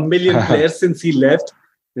a million players since he left.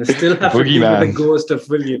 They still have to deal with the ghost of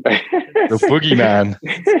Willian. The boogeyman.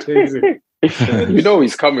 It's crazy. You know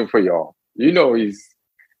he's coming for y'all. You know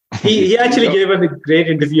he actually gave a great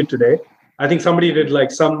interview today. I think somebody did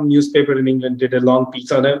some newspaper in England did a long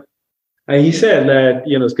piece on him. And he said that,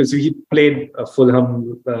 because he played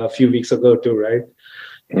Fulham a few weeks ago too, right?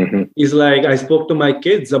 Mm-hmm. He's like, I spoke to my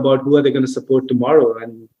kids about who are they going to support tomorrow.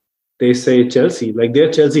 And they say Chelsea,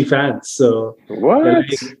 they're Chelsea fans. So what?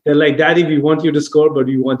 They're like, Daddy, we want you to score, but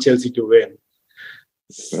we want Chelsea to win.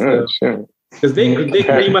 So, sure. Because they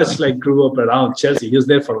pretty much grew up around Chelsea. He was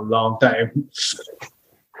there for a long time.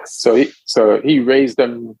 So he raised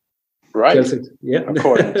them right. Chelsea, yeah.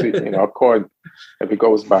 According to if it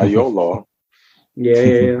goes by your law.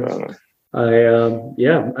 Yeah.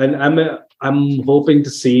 And I'm hoping to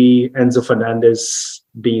see Enzo Fernandez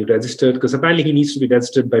being registered, because apparently he needs to be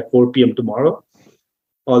registered by 4 p.m. tomorrow.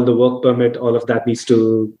 All the work permit, all of that needs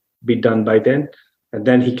to be done by then, and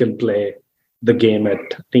then he can play the game I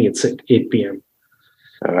think it's at 8 p.m.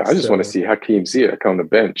 I just want to see Hakeem Ziyech on the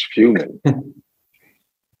bench fuming.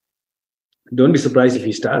 Don't be surprised if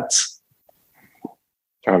he starts.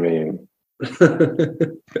 I mean,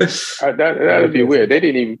 that'd be weird. They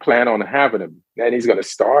didn't even plan on having him, and he's going to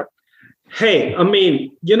start. Hey, I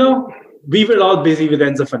mean, we were all busy with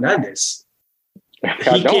Enzo Fernandez.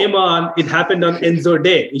 He came on. It happened on Enzo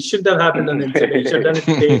Day. It shouldn't have happened on Enzo Day. It should have done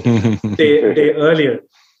it day earlier.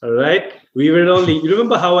 All right. You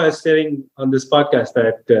remember how I was saying on this podcast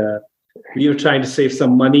that we were trying to save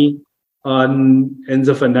some money on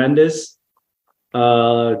Enzo Fernandez,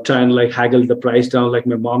 trying to haggle the price down like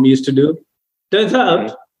my mom used to do. Turns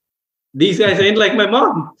out these guys ain't like my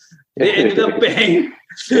mom. They ended up paying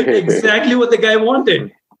exactly what the guy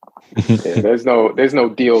wanted. Yeah, there's no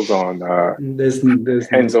deals on there's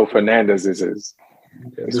Enzo Fernandez's.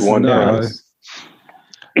 It's one house.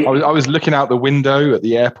 I was looking out the window at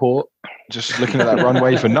the airport, just looking at that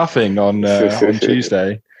runway for nothing on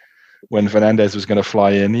Tuesday when Fernandez was going to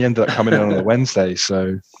fly in. He ended up coming in on a Wednesday,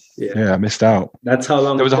 so yeah, I missed out. That's how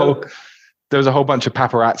long there was a whole bunch of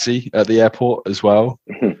paparazzi at the airport as well.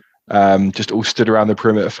 Just all stood around the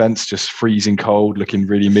perimeter fence, just freezing cold, looking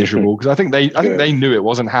really miserable. Because I think they knew it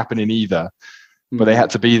wasn't happening either, but they had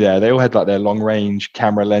to be there. They all had their long range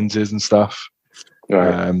camera lenses and stuff.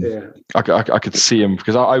 I could see them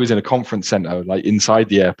because I was in a conference center inside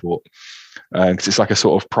the airport, because it's a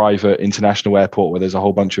sort of private international airport where there's a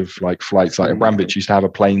whole bunch of flights. Abramovich used to have a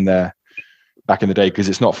plane there back in the day because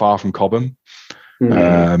it's not far from Cobham.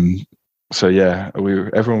 So yeah,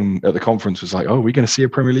 everyone at the conference was like, "Oh, are we going to see a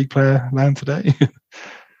Premier League player land today?"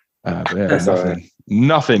 But yeah,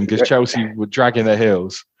 nothing, because Chelsea were dragging their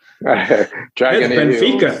heels. Dragging their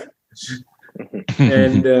Benfica.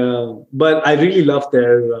 And but I really love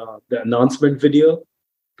their the announcement video.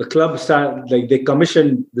 The club they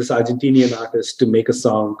commissioned this Argentinian artist to make a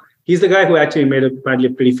song. He's the guy who actually made apparently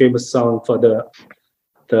a pretty famous song for the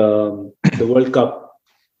World Cup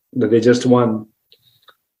that they just won.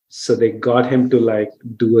 So they got him to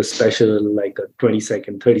do a special a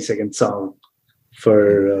 20-second, 30-second song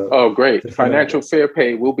for oh great, financial fair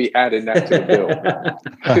play. We'll be adding that to the bill.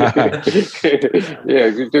 Yeah,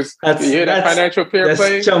 just you hear that financial fair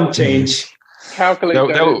play? That's chump change. Calculate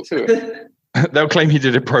that too. They'll claim he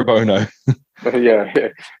did it pro bono. Yeah.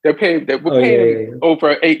 We're paying over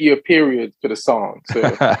an 8-year period for the song, so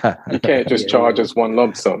you can't just charge us one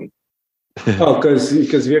lump sum. Oh, because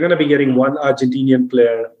we're going to be getting one Argentinian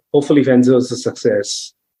player. Hopefully, if Enzo is a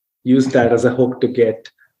success, use that as a hook to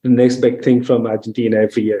get the next big thing from Argentina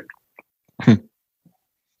every year.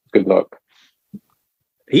 Good luck.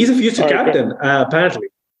 He's a future captain, apparently,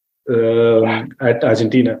 at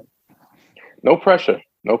Argentina. No pressure.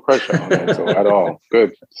 No pressure on Enzo at all.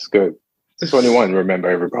 Good. It's good. It's 21, remember,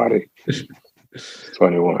 everybody. It's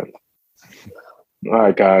 21. All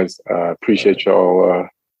right, guys. Appreciate y'all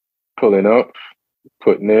pulling up,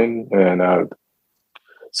 putting in. And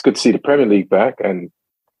it's good to see the Premier League back. And,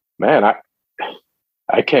 man,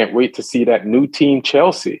 I can't wait to see that new team,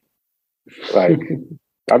 Chelsea. Like,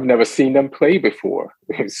 I've never seen them play before.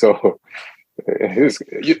 So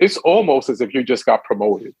it's almost as if you just got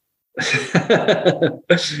promoted. Yeah,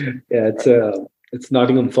 it's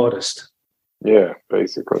Nottingham Forest. Yeah,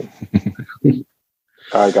 basically.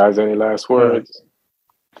 All right, guys, any last words?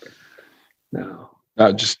 No.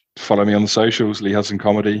 Just follow me on the socials, Lee Hudson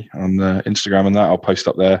Comedy on Instagram and that. I'll post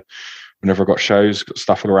up there whenever I've got shows, got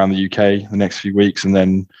stuff all around the UK the next few weeks, and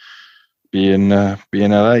then be in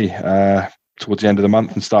LA towards the end of the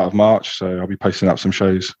month and start of March. So I'll be posting up some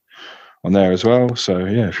shows on there as well. So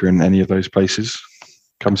yeah, if you're in any of those places,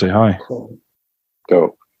 come say hi. Cool.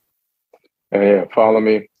 Dope. And yeah, follow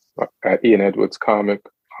me at Ian Edwards Comic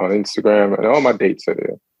on Instagram, and all my dates are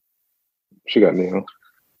there. She got Neil.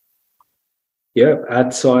 Yeah,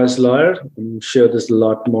 at Sawyer's Lawyer. I'm sure there's a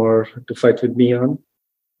lot more to fight with me on.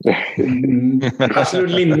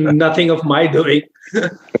 Absolutely nothing of my doing.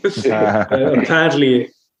 Apparently,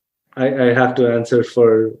 I have to answer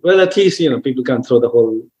for, well, at least, people can't throw the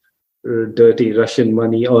whole dirty Russian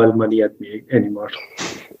money, oil money at me anymore.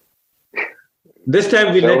 This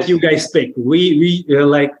time we let you guys pick. We are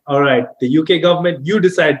like, all right, the UK government, you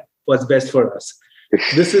decide what's best for us.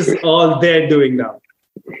 This is all they're doing now.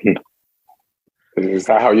 Is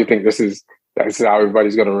that how you think that's how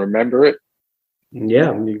everybody's going to remember it?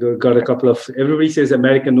 Yeah, we got a couple of, everybody says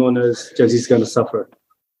American owners, Chelsea's going to suffer.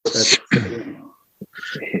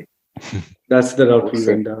 That's the route we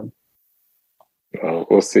went down.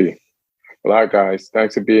 We'll see. Well, all right, guys,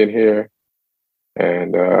 thanks for being here.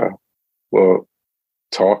 And we'll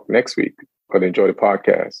talk next week. But enjoy the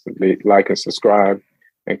podcast. Like and subscribe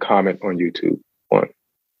and comment on YouTube. Wait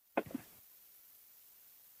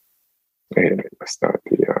a minute, let's start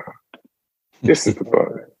this is the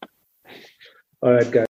button. All right, guys.